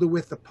shoulder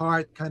width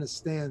apart kind of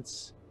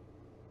stance.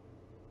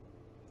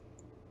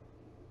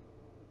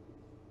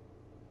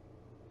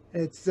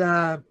 It's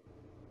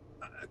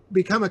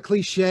become a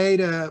cliche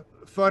to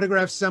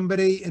photograph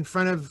somebody in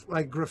front of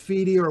like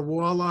graffiti or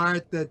wall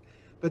art,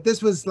 but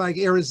this was like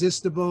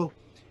irresistible.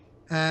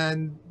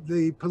 And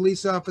the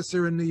police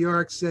officer in New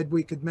York said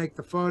we could make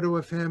the photo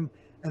of him.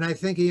 And I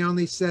think he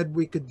only said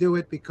we could do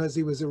it because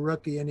he was a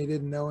rookie and he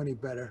didn't know any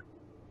better.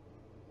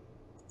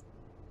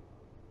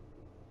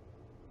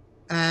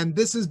 And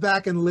this is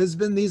back in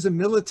Lisbon. These are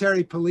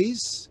military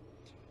police.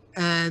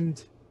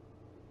 And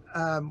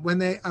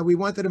when we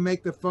wanted to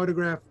make the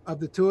photograph of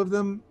the two of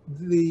them,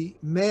 the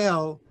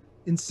male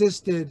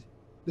insisted,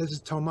 this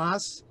is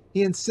Tomas,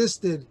 he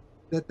insisted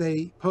that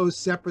they pose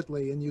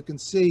separately. And you can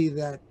see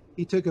that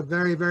he took a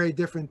very, very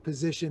different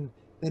position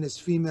than his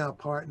female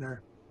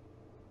partner.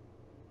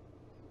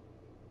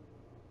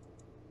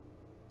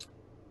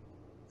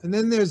 And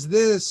then there's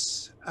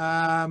this,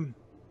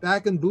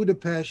 back in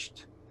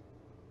Budapest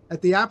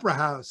at the Opera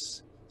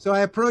House. So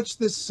I approached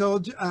this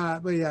soldier,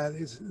 but yeah,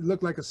 he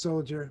looked like a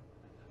soldier.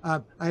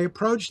 I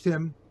approached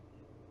him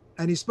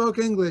and he spoke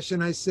English,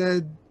 and I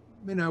said,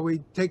 you know, we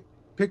take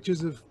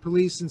pictures of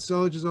police and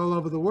soldiers all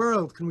over the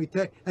world. Can we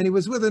take, and he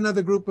was with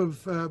another group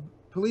of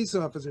police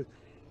officers.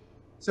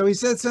 So he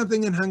said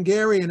something in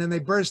Hungarian and they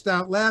burst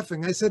out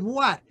laughing. I said,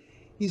 what?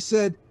 He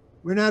said,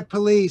 we're not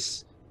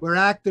police, we're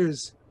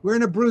actors. We're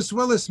in a Bruce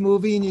Willis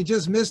movie and you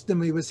just missed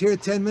him. He was here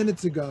 10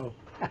 minutes ago.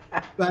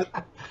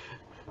 But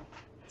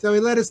so he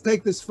let us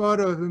take this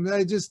photo of him.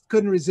 I just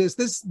couldn't resist.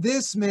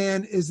 This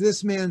man is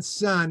this man's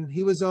son.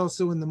 He was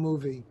also in the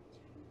movie.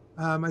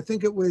 I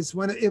think it was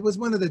one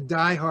of the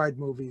Die Hard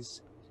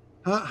movies.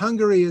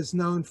 Hungary is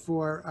known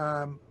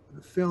for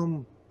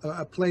film,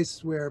 a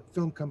place where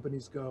film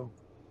companies go.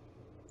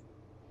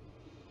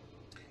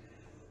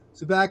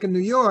 So back in New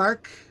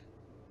York,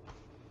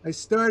 I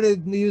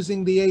started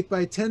using the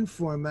 8x10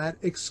 format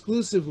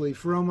exclusively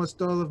for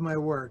almost all of my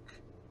work.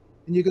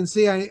 And you can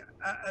see,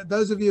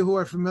 those of you who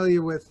are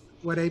familiar with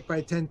what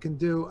 8x10 can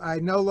do, I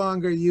no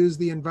longer use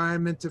the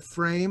environment to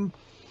frame.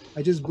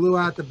 I just blew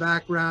out the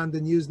background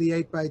and used the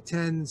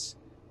 8x10's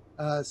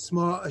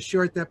a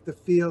short depth of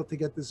field to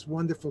get this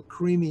wonderful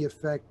creamy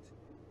effect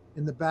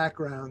in the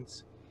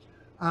backgrounds.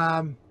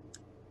 The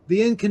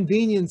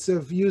inconvenience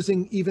of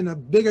using even a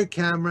bigger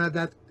camera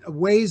that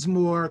weighs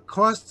more,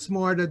 costs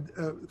more,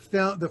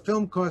 the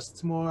film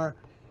costs more,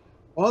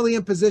 all the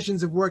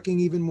impositions of working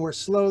even more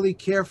slowly,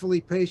 carefully,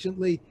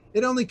 patiently,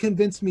 it only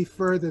convinced me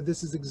further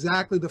this is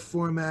exactly the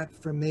format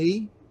for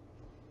me.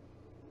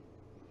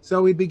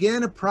 So we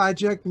began a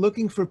project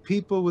looking for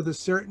people with a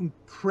certain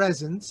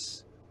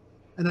presence,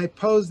 and I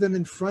posed them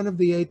in front of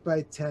the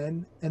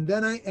 8x10, and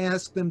then I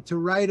asked them to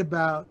write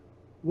about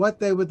what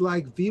they would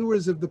like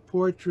viewers of the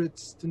portrait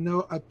to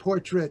know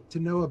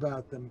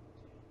about them.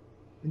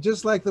 And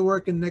just like the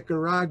work in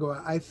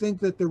Nicaragua, I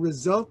think that the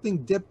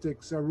resulting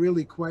diptychs are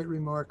really quite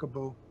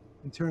remarkable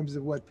in terms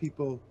of what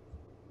people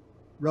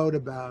wrote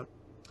about.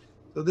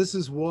 So this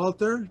is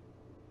Walter.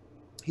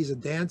 He's a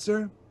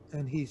dancer,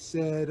 and he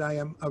said, I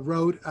am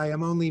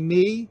only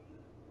me.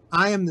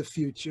 I am the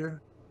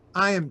future.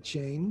 I am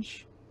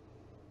change.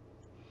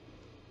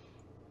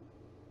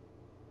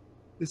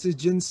 This is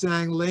Jin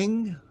Sang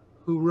Ling,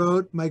 who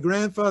wrote, my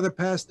grandfather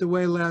passed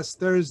away last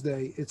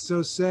Thursday. It's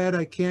so sad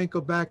I can't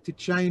go back to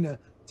China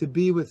to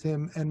be with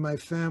him and my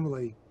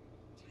family.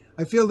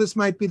 I feel this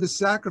might be the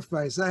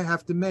sacrifice I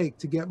have to make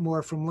to get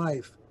more from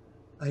life.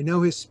 I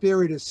know his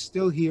spirit is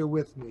still here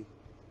with me.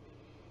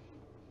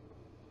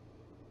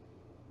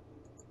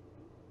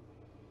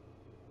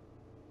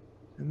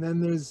 And then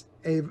there's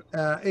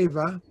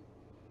Ava,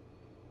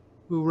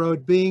 who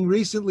wrote, being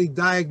recently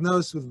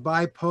diagnosed with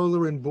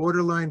bipolar and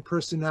borderline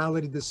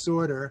personality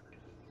disorder,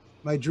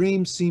 my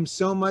dreams seem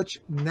so much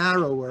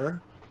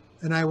narrower,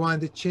 and I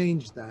wanted to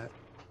change that.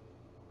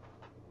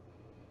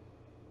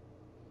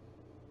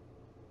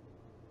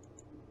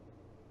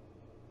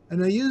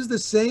 And I use the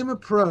same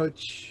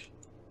approach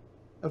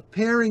of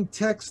pairing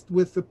text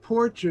with the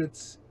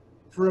portraits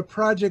for a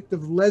project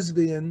of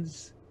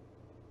lesbians,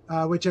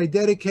 which I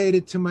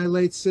dedicated to my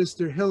late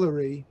sister,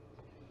 Hillary.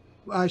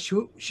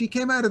 She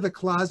came out of the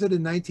closet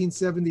in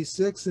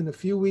 1976, and a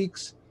few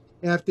weeks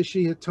after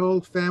she had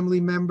told family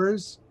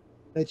members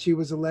that she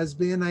was a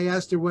lesbian, I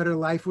asked her what her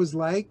life was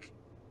like,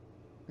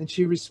 and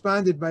she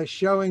responded by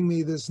showing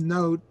me this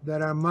note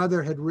that our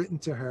mother had written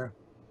to her.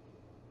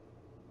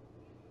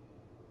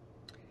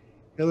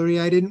 Hillary,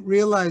 I didn't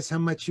realize how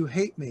much you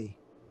hate me.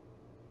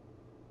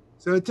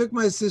 So it took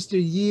my sister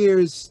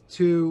years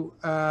to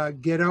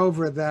get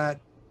over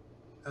that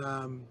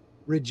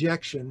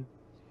rejection.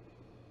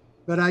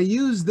 But I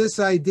used this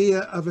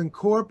idea of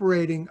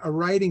incorporating a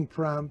writing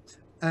prompt,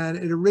 and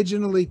it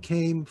originally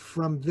came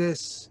from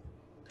this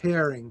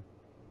pairing.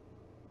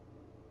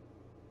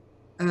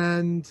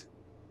 And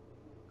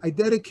I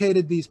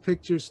dedicated these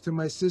pictures to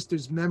my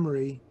sister's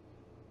memory.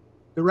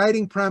 The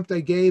writing prompt I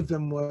gave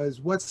them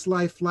was, "What's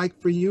life like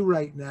for you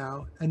right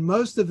now?" And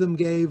most of them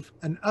gave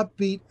an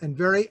upbeat and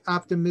very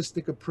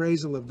optimistic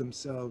appraisal of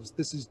themselves.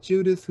 This is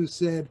Judith, who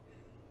said,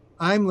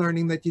 "I'm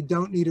learning that you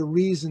don't need a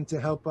reason to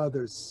help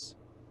others."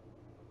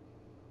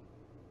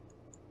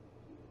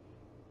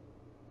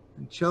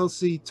 And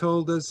Chelsea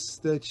told us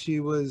that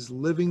she was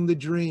living the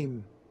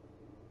dream.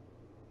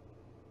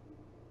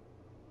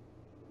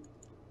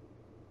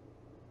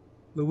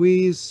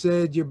 Louise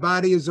said, "Your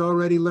body has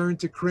already learned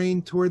to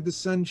crane toward the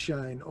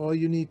sunshine. All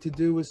you need to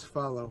do is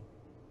follow."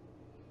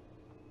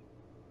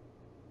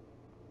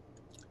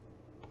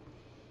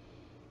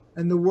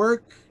 And the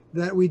work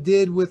that we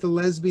did with the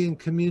lesbian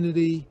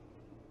community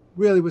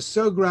really was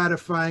so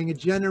gratifying. It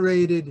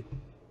generated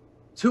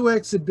 2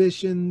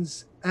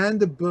 exhibitions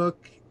and a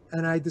book,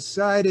 and I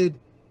decided,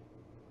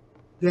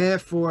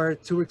 therefore,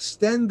 to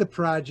extend the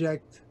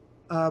project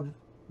of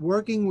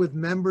working with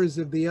members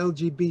of the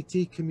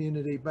LGBT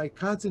community by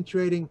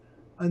concentrating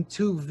on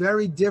 2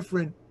 very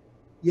different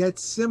yet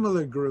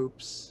similar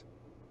groups.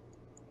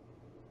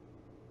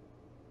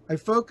 I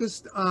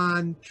focused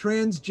on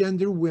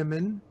transgender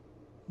women,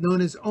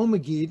 known as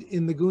Omagid,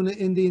 in the Guna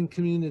Indian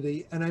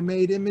community, and I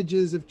made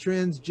images of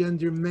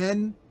transgender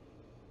men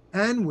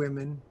and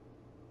women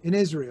in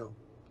Israel.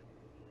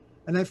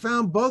 And I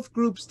found both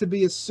groups to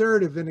be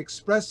assertive in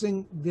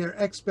expressing their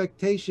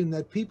expectation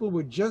that people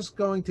were just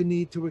going to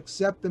need to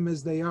accept them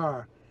as they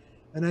are.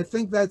 And I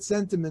think that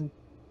sentiment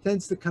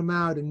tends to come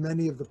out in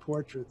many of the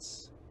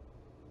portraits.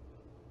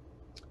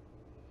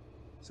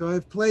 So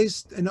I've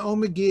placed an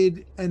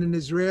Omagid and an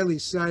Israeli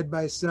side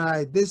by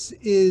side. This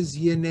is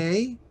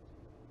Yeneh,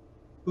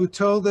 who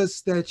told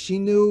us that she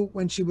knew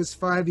when she was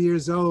 5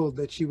 years old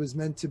that she was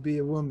meant to be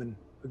a woman,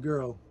 a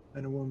girl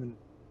and a woman.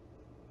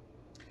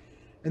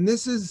 And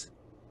this is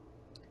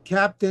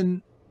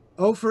Captain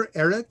Ofer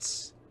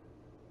Eretz,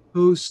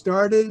 who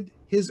started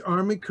his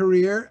army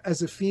career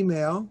as a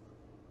female,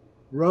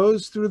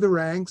 rose through the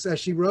ranks. As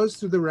she rose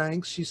through the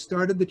ranks, she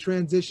started the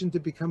transition to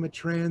become a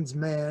trans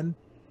man.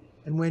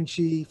 And when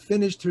she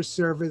finished her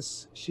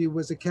service, she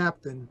was a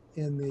captain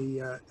in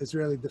the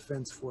Israeli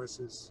Defense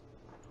Forces.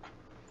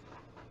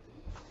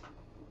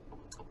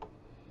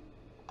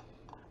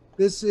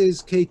 This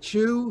is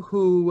Kechu,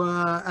 who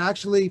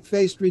actually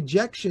faced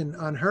rejection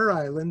on her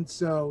island,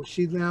 so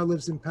she now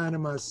lives in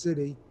Panama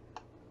City.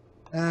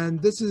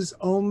 And this is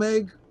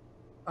Omag,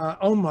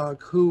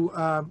 who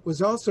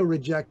was also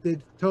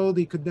rejected, told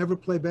he could never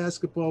play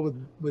basketball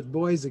with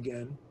boys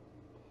again.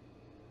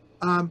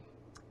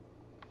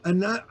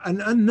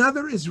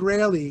 Another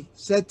Israeli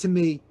said to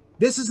me,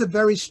 "This is a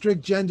very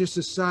strict gender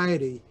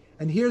society,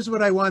 and here's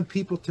what I want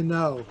people to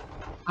know.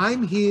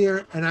 I'm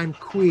here and I'm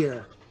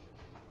queer."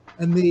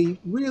 And the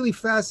really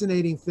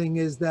fascinating thing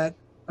is that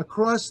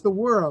across the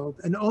world,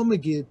 an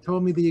Omagid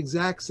told me the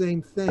exact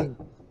same thing.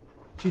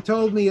 She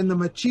told me, "In the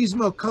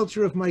machismo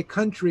culture of my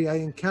country, I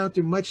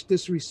encounter much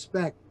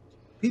disrespect.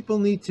 People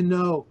need to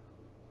know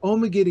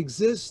Omagid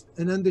exists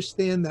and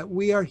understand that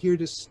we are here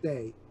to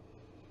stay."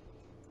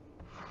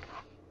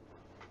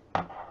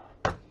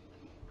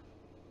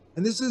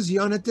 And this is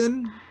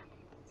Jonathan.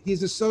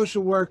 He's a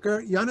social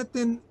worker.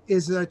 Jonathan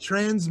is a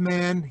trans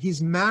man.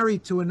 He's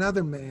married to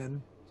another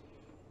man.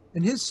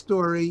 And his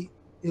story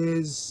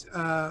is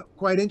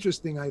quite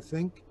interesting, I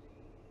think.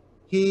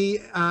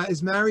 He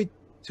is married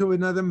to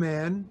another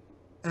man,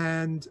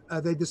 and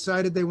they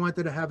decided they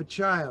wanted to have a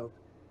child.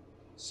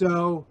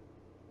 So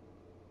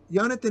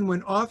Jonathan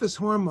went off his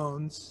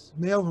hormones,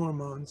 male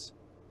hormones,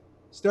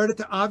 started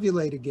to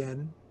ovulate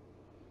again.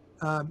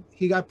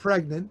 He got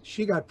pregnant.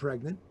 She got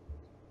pregnant.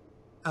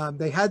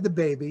 They had the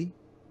baby.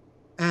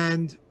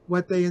 And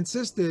what they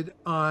insisted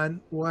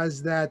on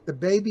was that the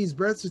baby's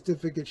birth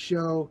certificate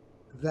show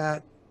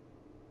that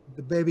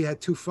the baby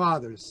had 2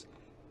 fathers,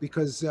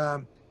 because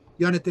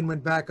Jonathan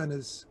went back on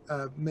his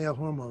male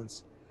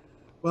hormones.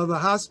 Well, the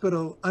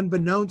hospital,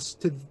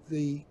 unbeknownst to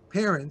the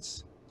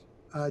parents,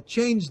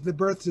 changed the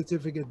birth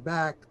certificate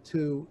back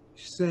to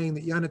saying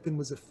that Jonathan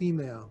was a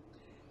female.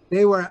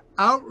 They were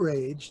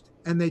outraged,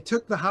 and they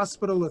took the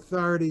hospital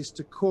authorities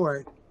to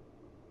court,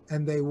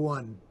 and they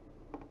won.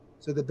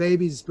 So the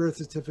baby's birth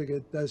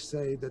certificate does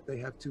say that they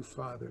have 2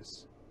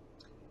 fathers.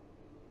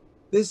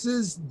 This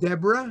is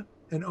Deborah,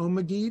 an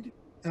Omagid,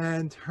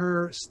 and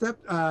her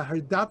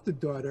adopted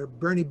daughter,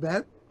 Bernie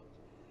Beth.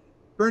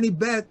 Bernie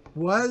Beth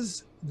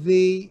was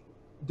the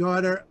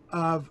daughter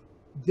of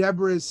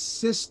Deborah's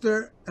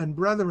sister and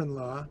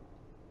brother-in-law,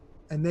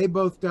 and they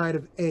both died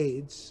of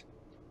AIDS.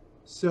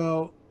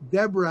 So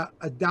Deborah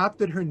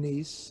adopted her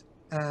niece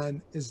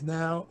and is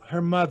now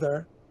her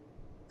mother,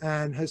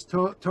 and has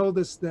told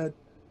us that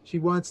she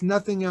wants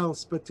nothing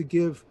else but to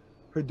give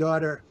her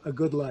daughter a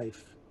good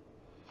life.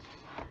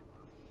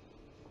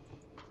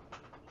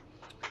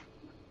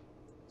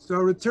 So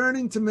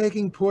returning to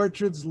making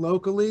portraits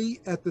locally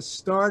at the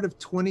start of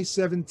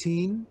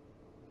 2017,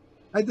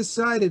 I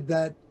decided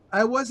that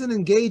I wasn't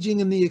engaging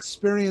in the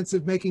experience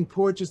of making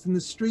portraits in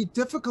the street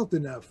difficult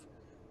enough.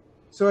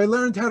 So I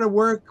learned how to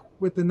work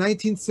with the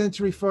 19th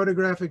century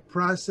photographic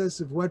process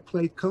of wet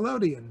plate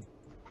collodion.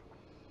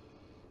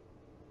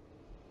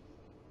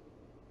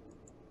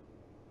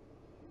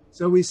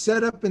 So we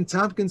set up in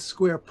Tompkins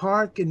Square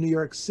Park in New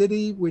York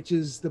City, which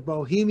is the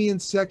bohemian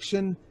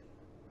section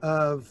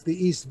of the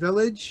East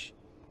Village.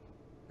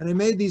 And I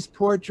made these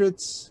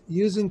portraits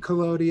using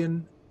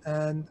collodion,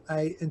 and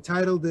I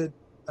entitled it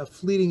A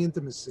Fleeting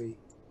Intimacy.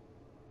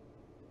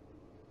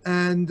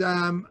 And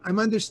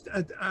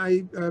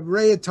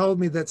Ray had told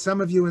me that some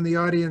of you in the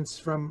audience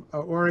from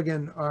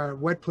Oregon are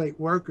wet plate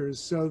workers.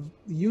 So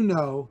you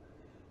know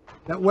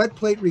that wet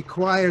plate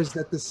requires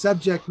that the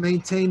subject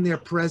maintain their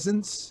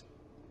presence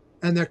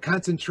and their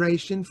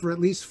concentration for at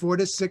least 4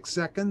 to 6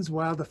 seconds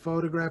while the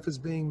photograph is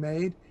being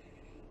made.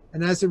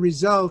 And as a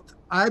result,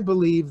 I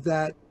believe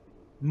that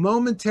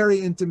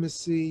momentary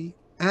intimacy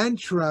and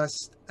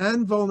trust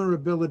and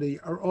vulnerability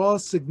are all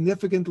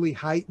significantly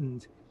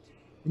heightened.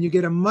 And you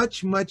get a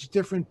much, much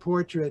different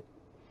portrait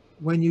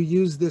when you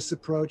use this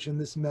approach and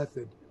this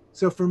method.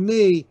 So for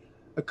me,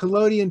 a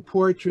collodion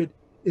portrait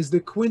is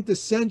the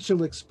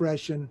quintessential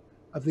expression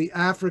of the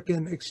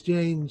African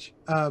exchange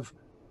of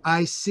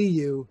I see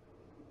you,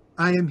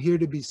 I am here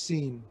to be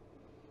seen.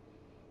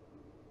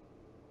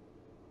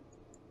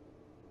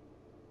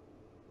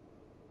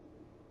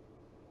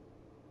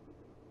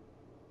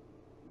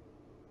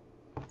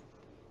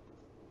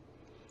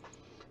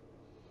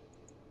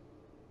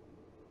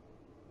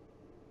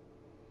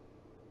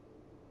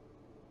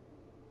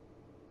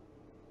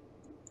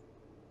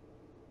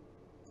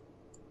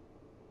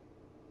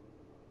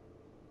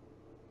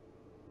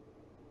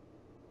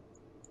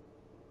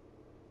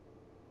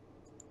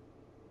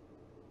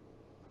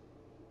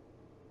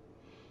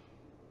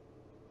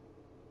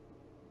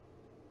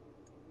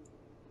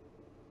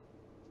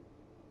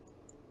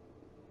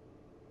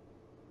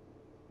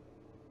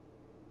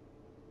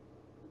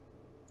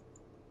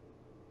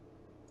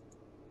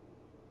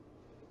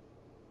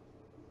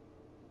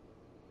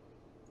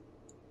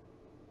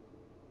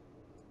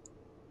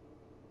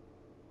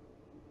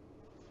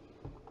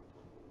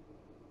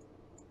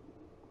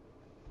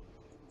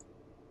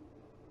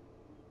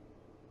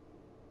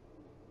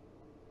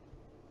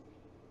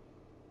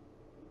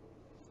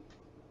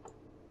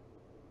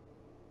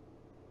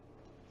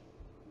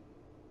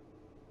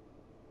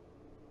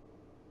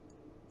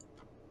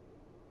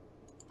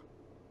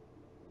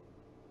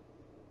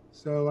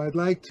 So I'd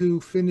like to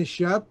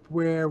finish up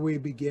where we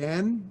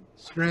began.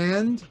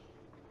 Strand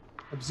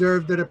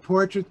observed that a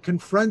portrait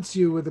confronts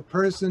you with a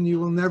person you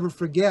will never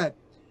forget.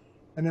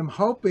 And I'm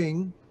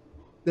hoping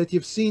that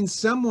you've seen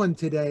someone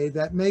today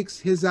that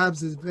makes his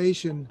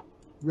observation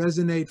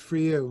resonate for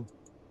you.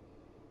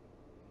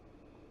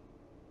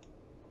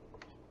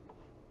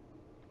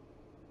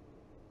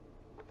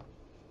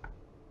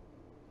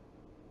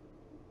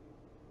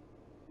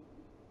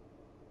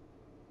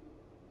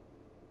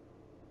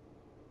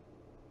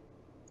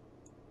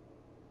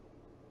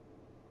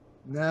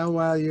 Now,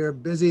 while you're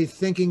busy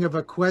thinking of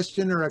a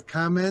question or a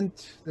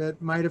comment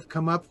that might have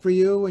come up for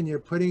you and you're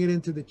putting it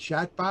into the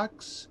chat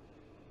box,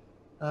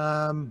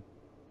 if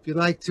you'd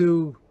like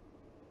to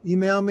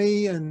email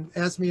me and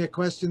ask me a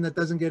question that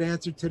doesn't get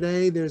answered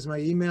today, there's my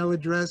email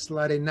address,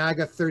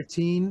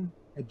 ladenaga13@gmail.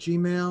 If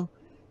you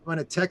want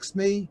to text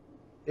me,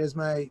 there's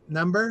my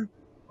number,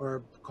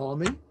 or call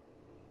me.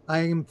 I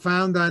am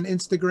found on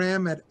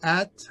Instagram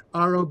at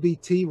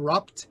ROBT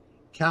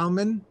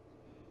Kalman.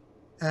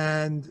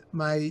 And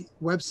my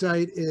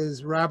website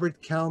is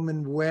Robert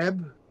Kalman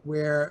Web,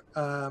 where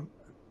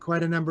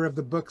quite a number of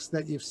the books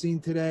that you've seen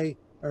today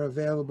are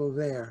available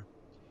there.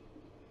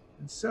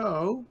 And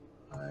so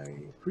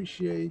I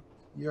appreciate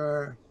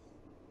your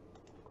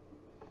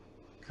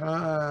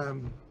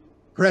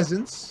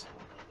presence,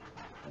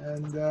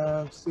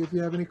 and see if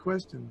you have any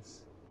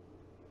questions.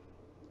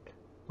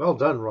 Well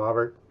done,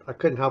 Robert. I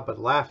couldn't help but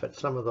laugh at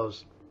some of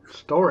those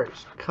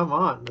stories. Come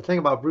on. The thing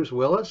about Bruce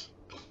Willis.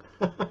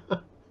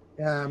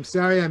 Yeah, I'm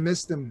sorry I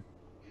missed them.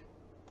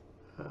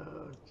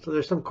 So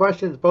there's some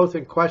questions both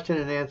in question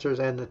and answers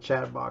and the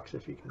chat box,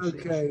 if you can see.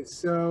 Okay,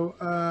 so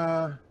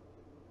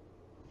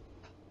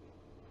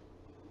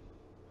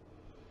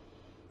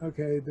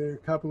okay, there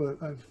are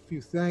a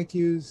few thank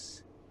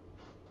yous.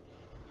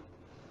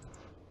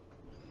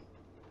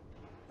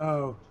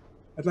 Oh,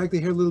 I'd like to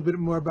hear a little bit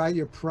more about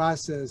your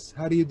process.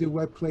 How do you do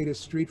wet plate or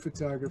street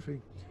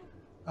photography?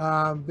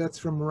 That's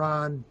from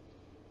Ron.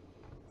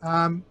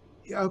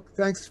 Oh,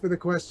 thanks for the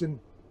question.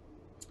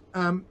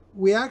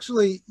 We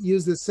actually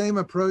use the same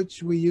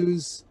approach we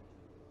use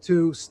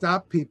to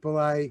stop people.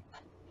 I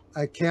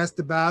cast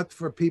about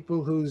for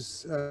people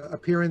whose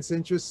appearance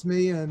interests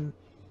me, and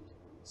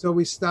so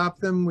we stop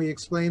them, we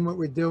explain what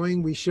we're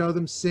doing, we show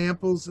them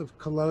samples of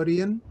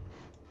collodion,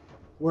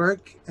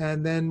 work,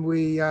 and then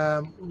we've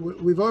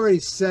already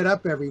set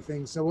up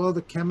everything, so all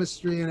the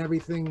chemistry and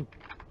everything,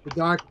 the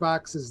dark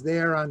box is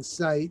there on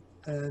site,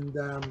 and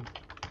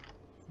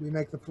we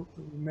make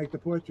the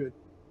portrait,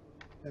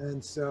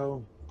 and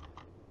so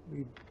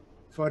we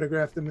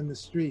photograph them in the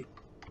street.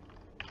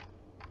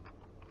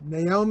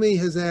 Naomi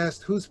has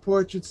asked, whose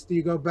portraits do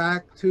you go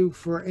back to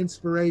for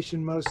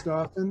inspiration most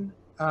often?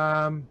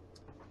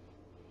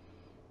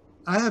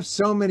 I have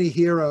so many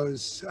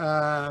heroes.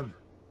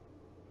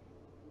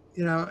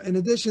 You know, in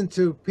addition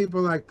to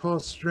people like Paul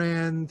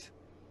Strand,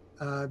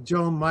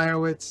 Joel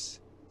Meyerowitz,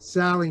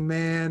 Sally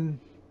Mann,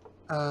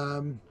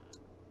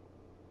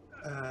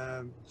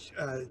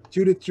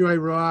 Judith Joy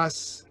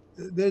Ross,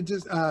 they're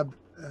just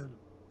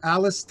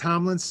Alice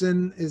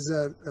Tomlinson is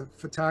a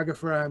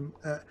photographer.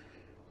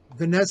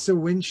 Vanessa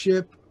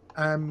Winship.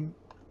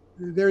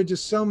 There are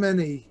just so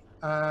many.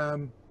 Yeah,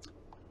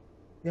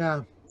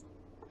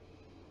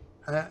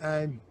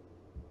 I'm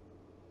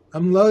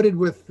loaded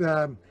with.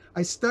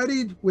 I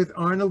studied with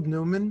Arnold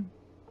Newman,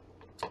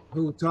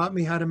 who taught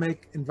me how to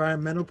make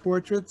environmental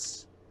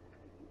portraits.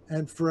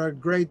 And for a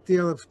great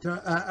deal of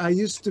time, I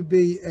used to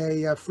be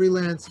a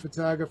freelance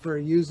photographer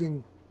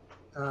using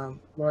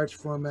large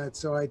format.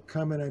 So I'd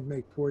come and I'd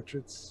make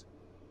portraits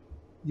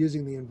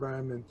using the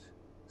environment.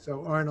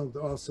 So Arnold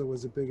also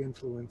was a big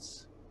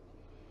influence.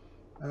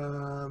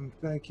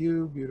 Thank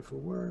you, beautiful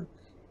work.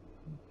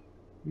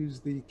 Use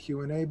the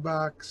Q&A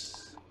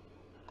box.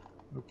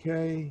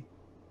 Okay.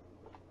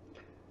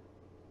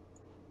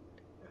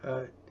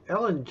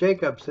 Ellen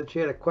Jacobs said she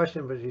had a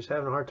question, but she's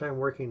having a hard time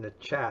working the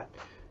chat.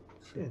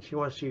 And she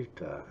wants you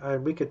to,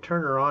 we could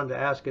turn her on to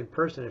ask in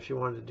person if she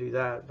wanted to do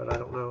that, but I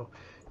don't know.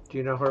 Do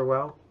you know her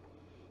well?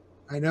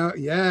 I know,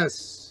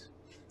 yes.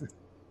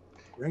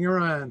 Bring her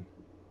on.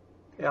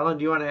 Ellen,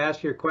 do you want to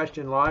ask your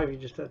question live? You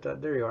just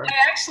there you are.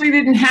 I actually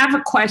didn't have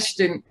a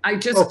question. I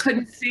just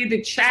couldn't see the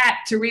chat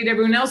to read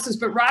everyone else's.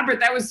 But Robert,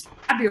 that was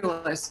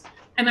fabulous.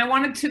 And I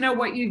wanted to know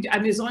what you, I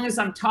mean, as long as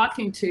I'm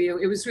talking to you,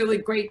 it was really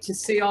great to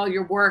see all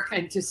your work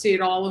and to see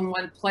it all in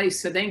one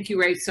place. So thank you,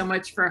 Ray, so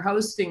much for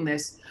hosting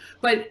this.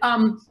 But,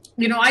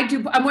 you know,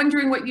 I'm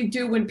wondering what you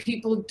do when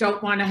people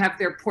don't want to have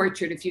their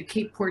portrait. If you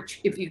keep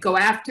if you go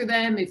after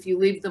them, if you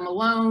leave them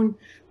alone,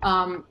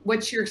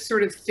 what's your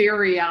sort of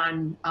theory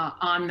on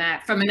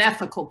that from an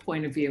ethical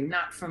point of view,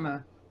 not from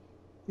a.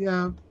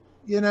 Yeah,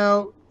 you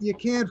know, you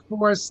can't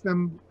force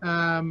them.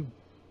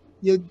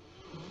 You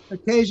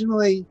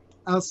occasionally,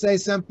 I'll say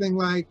something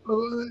like,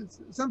 oh,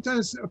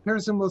 sometimes a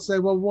person will say,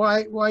 well,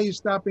 why are you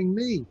stopping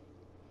me?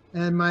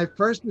 And my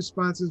first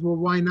response is, well,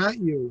 why not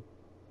you?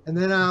 And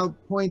then I'll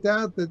point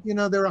out that, you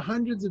know, there are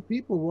hundreds of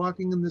people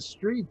walking in the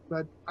street,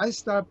 but I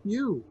stopped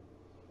you.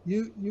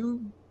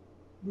 You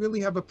really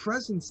have a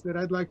presence that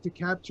I'd like to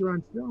capture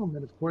on film.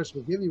 And of course,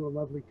 we'll give you a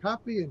lovely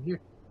copy and here.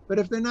 But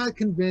if they're not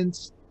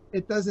convinced,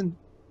 it doesn't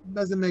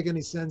make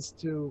any sense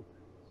to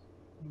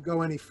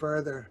go any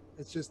further.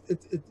 It's just,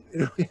 it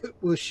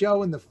will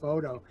show in the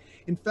photo.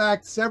 In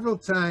fact, several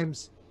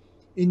times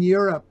in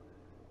Europe,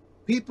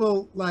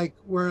 people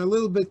were a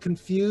little bit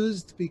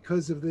confused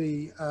because of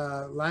the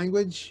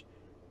language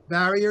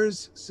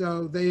barriers.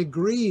 So they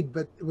agreed,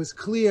 but it was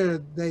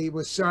clear they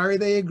were sorry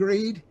they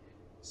agreed.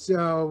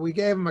 So we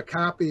gave them a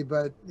copy,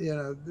 but you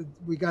know,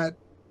 we got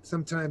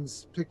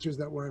sometimes pictures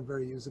that weren't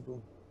very usable,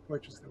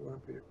 portraits that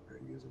weren't very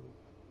usable.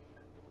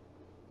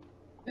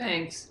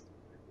 Thanks.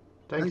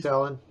 Thanks,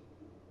 Ellen.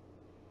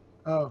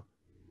 Oh,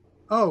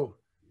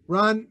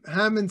 Ron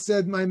Hammond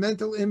said, my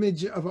mental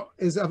image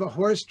is of a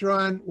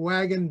horse-drawn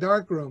wagon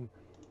darkroom.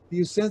 Do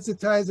you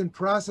sensitize and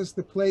process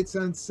the plates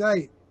on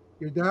site?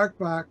 Your dark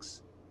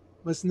box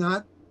must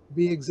not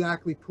be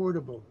exactly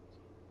portable.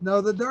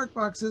 No, the dark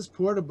box is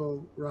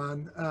portable,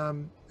 Ron.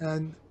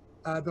 And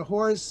the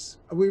horse,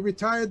 we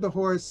retired the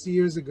horse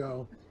years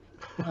ago.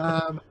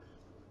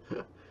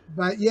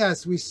 But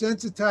yes, we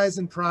sensitize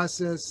and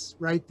process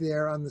right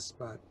there on the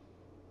spot.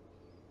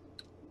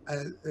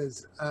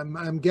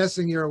 I'm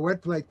guessing you're a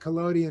wet plate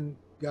collodion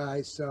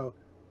guy, so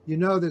you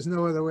know there's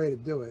no other way to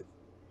do it.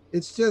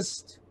 It's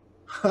just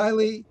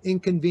highly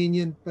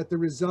inconvenient, but the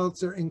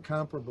results are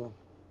incomparable.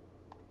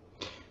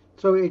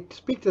 So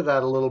speak to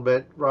that a little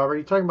bit, Robert. Are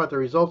you talking about the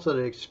results of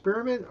the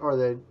experiment or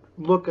the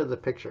look of the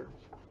picture?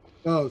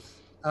 Both.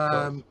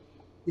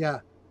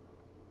 Yeah.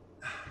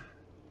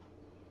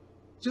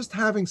 Just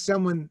having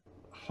someone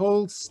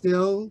hold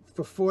still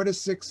for 4 to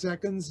 6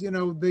 seconds, you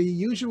know, the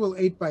usual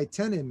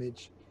 8x10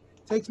 image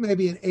takes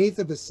maybe 1/8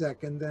 of a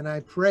second, and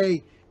I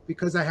pray,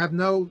 because I have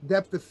no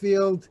depth of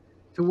field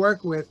to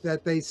work with,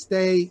 that they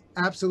stay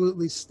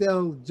absolutely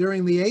still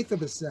during the 1/8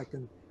 of a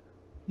second.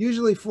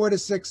 Usually 4 to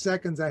 6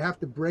 seconds, I have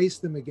to brace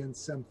them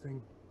against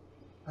something.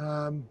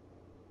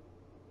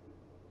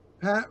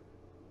 Pat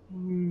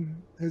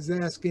is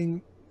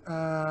asking,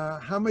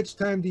 how much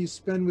time do you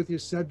spend with your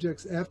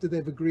subjects after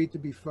they've agreed to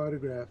be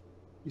photographed?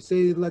 You say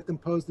you let them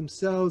pose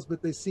themselves,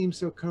 but they seem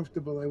so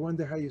comfortable. I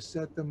wonder how you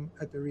set them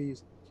at their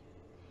ease.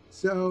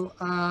 So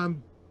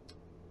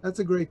that's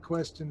a great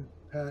question,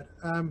 Pat.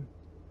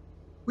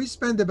 We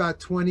spend about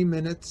 20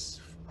 minutes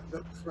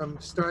from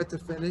start to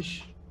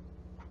finish.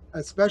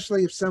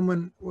 Especially if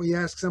we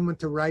ask someone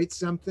to write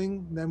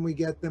something, then we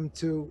get them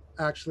to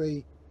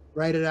actually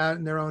write it out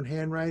in their own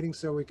handwriting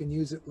so we can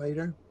use it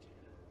later.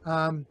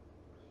 Um,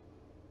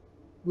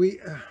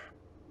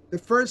 the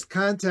first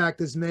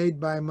contact is made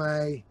by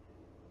my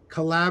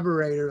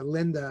collaborator,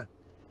 Linda.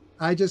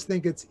 I just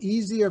think it's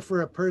easier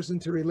for a person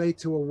to relate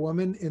to a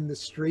woman in the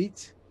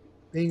street,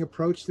 being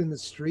approached in the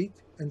street.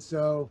 And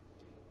so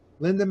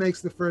Linda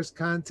makes the first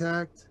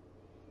contact,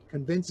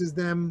 convinces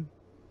them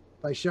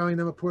by showing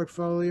them a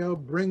portfolio,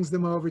 brings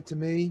them over to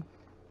me,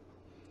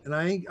 and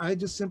I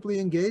just simply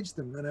engage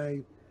them, and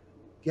I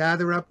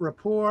gather up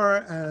rapport,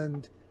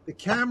 and the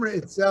camera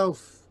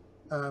itself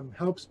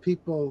helps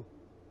people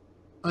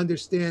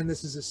understand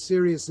this is a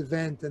serious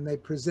event, and they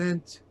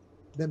present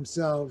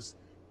themselves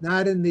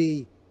not in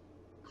the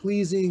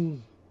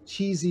pleasing,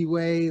 cheesy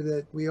way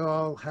that we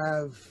all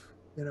have,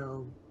 you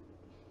know,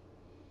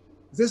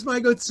 is this my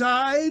good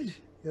side?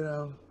 You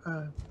know,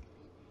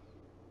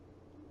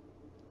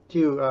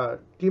 Do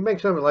you make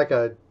something like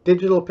a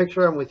digital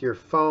picture of them with your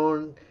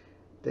phone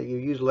that you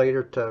use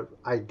later to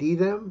ID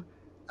them?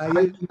 How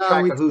do you keep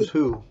track of who's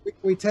who?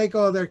 We take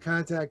all their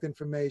contact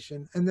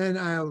information, and then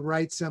I'll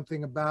write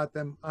something about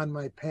them on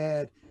my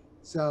pad.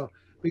 So,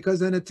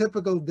 because in a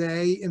typical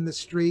day in the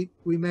street,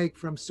 we make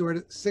from sort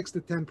of 6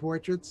 to 10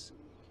 portraits.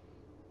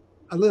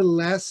 A little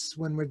less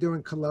when we're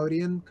doing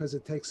collodion because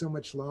it takes so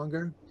much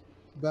longer.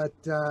 But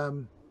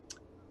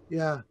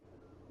yeah,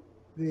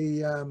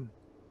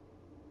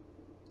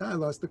 I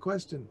lost the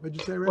question. What'd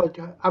you say, Rick?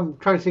 Well, I'm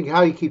trying to think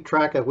how you keep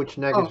track of which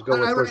negatives go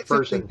with which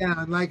person.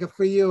 Down. Like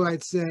for you,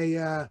 I'd say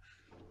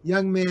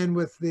young man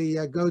with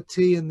the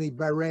goatee and the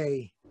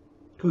beret,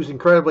 who's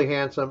incredibly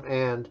handsome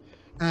and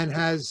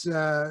has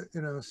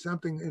you know,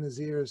 something in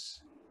his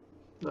ears.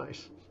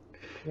 Nice.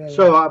 Yeah,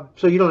 so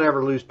so you don't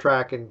ever lose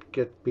track and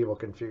get people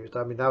confused.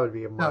 I mean, that would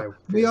be my. No,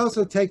 we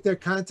also take their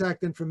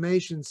contact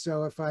information.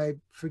 So if I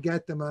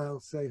forget them, I'll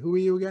say, "Who are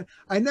you again?"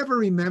 I never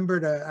remember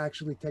to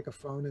actually take a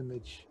phone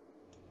image.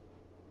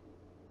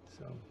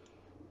 So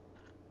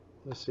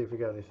let's see if we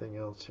got anything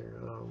else here.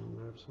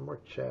 There's some more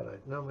chat.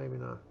 No, maybe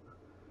not.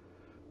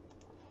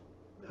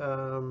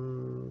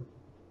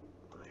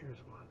 Here's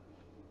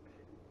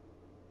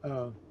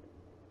one.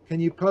 Can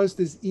you post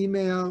his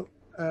email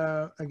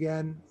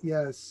again?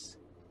 Yes.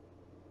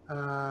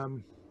 I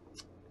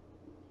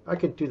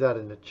could do that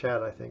in the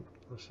chat, I think.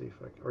 Let's see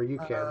if I can, or you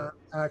can.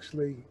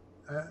 Actually,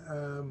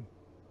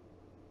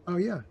 oh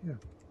yeah.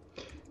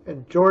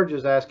 And George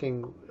is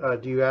asking,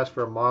 do you ask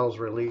for a model's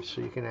release?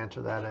 So you can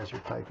answer that as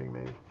you're typing,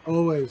 maybe.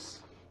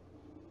 Always.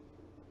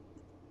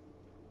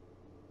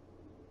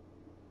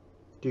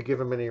 Do you give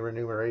them any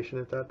remuneration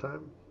at that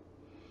time?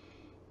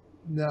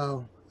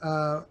 No.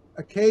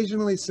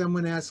 Occasionally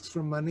someone asks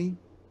for money.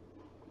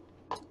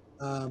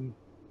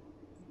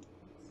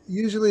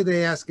 Usually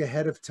they ask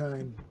ahead of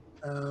time.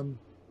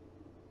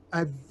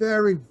 I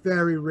very,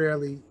 very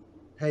rarely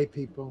pay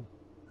people.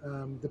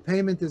 The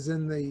payment is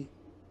in the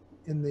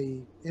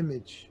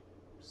image.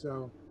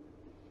 So,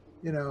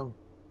 you know,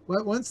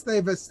 once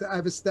I've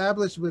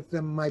established with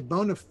them my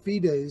bona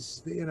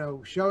fides, you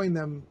know, showing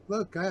them,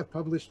 look, I have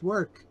published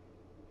work,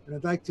 and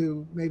I'd like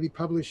to maybe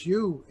publish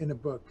you in a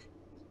book.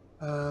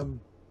 And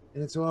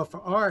it's all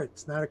for art.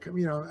 It's not a,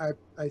 you know,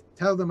 I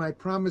tell them I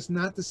promise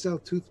not to sell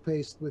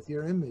toothpaste with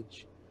your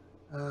image.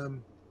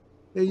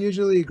 They're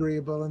usually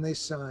agreeable and they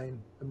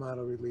sign the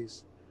model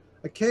release.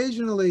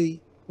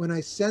 Occasionally, when I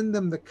send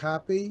them the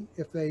copy,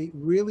 if they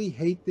really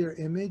hate their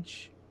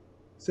image,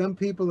 some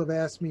people have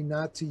asked me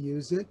not to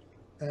use it,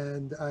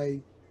 and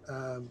I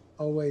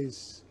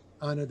always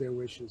honor their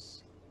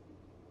wishes.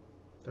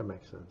 That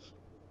makes sense.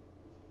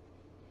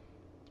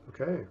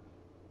 Okay.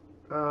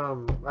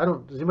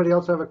 Does anybody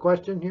else have a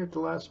question here at the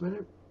last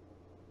minute?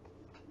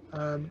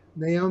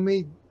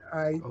 Naomi,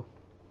 I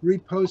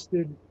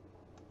reposted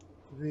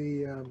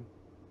the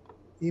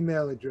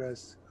email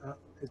address.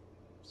 It's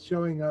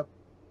showing up.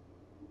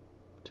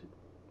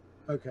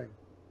 Okay.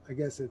 I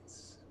guess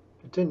it's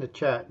in the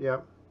chat.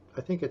 Yep.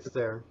 I think it's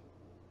there.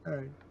 All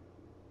right.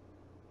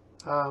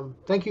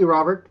 Thank you,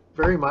 Robert,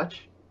 very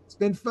much. It's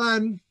been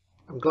fun.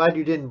 I'm glad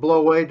you didn't blow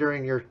away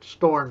during your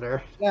storm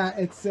there. Yeah,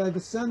 it's the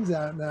sun's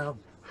out now.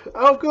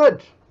 Oh,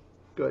 good.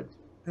 Good.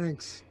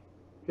 Thanks.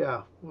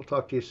 Yeah, we'll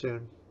talk to you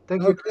soon.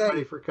 Thank you,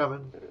 everybody, for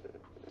coming.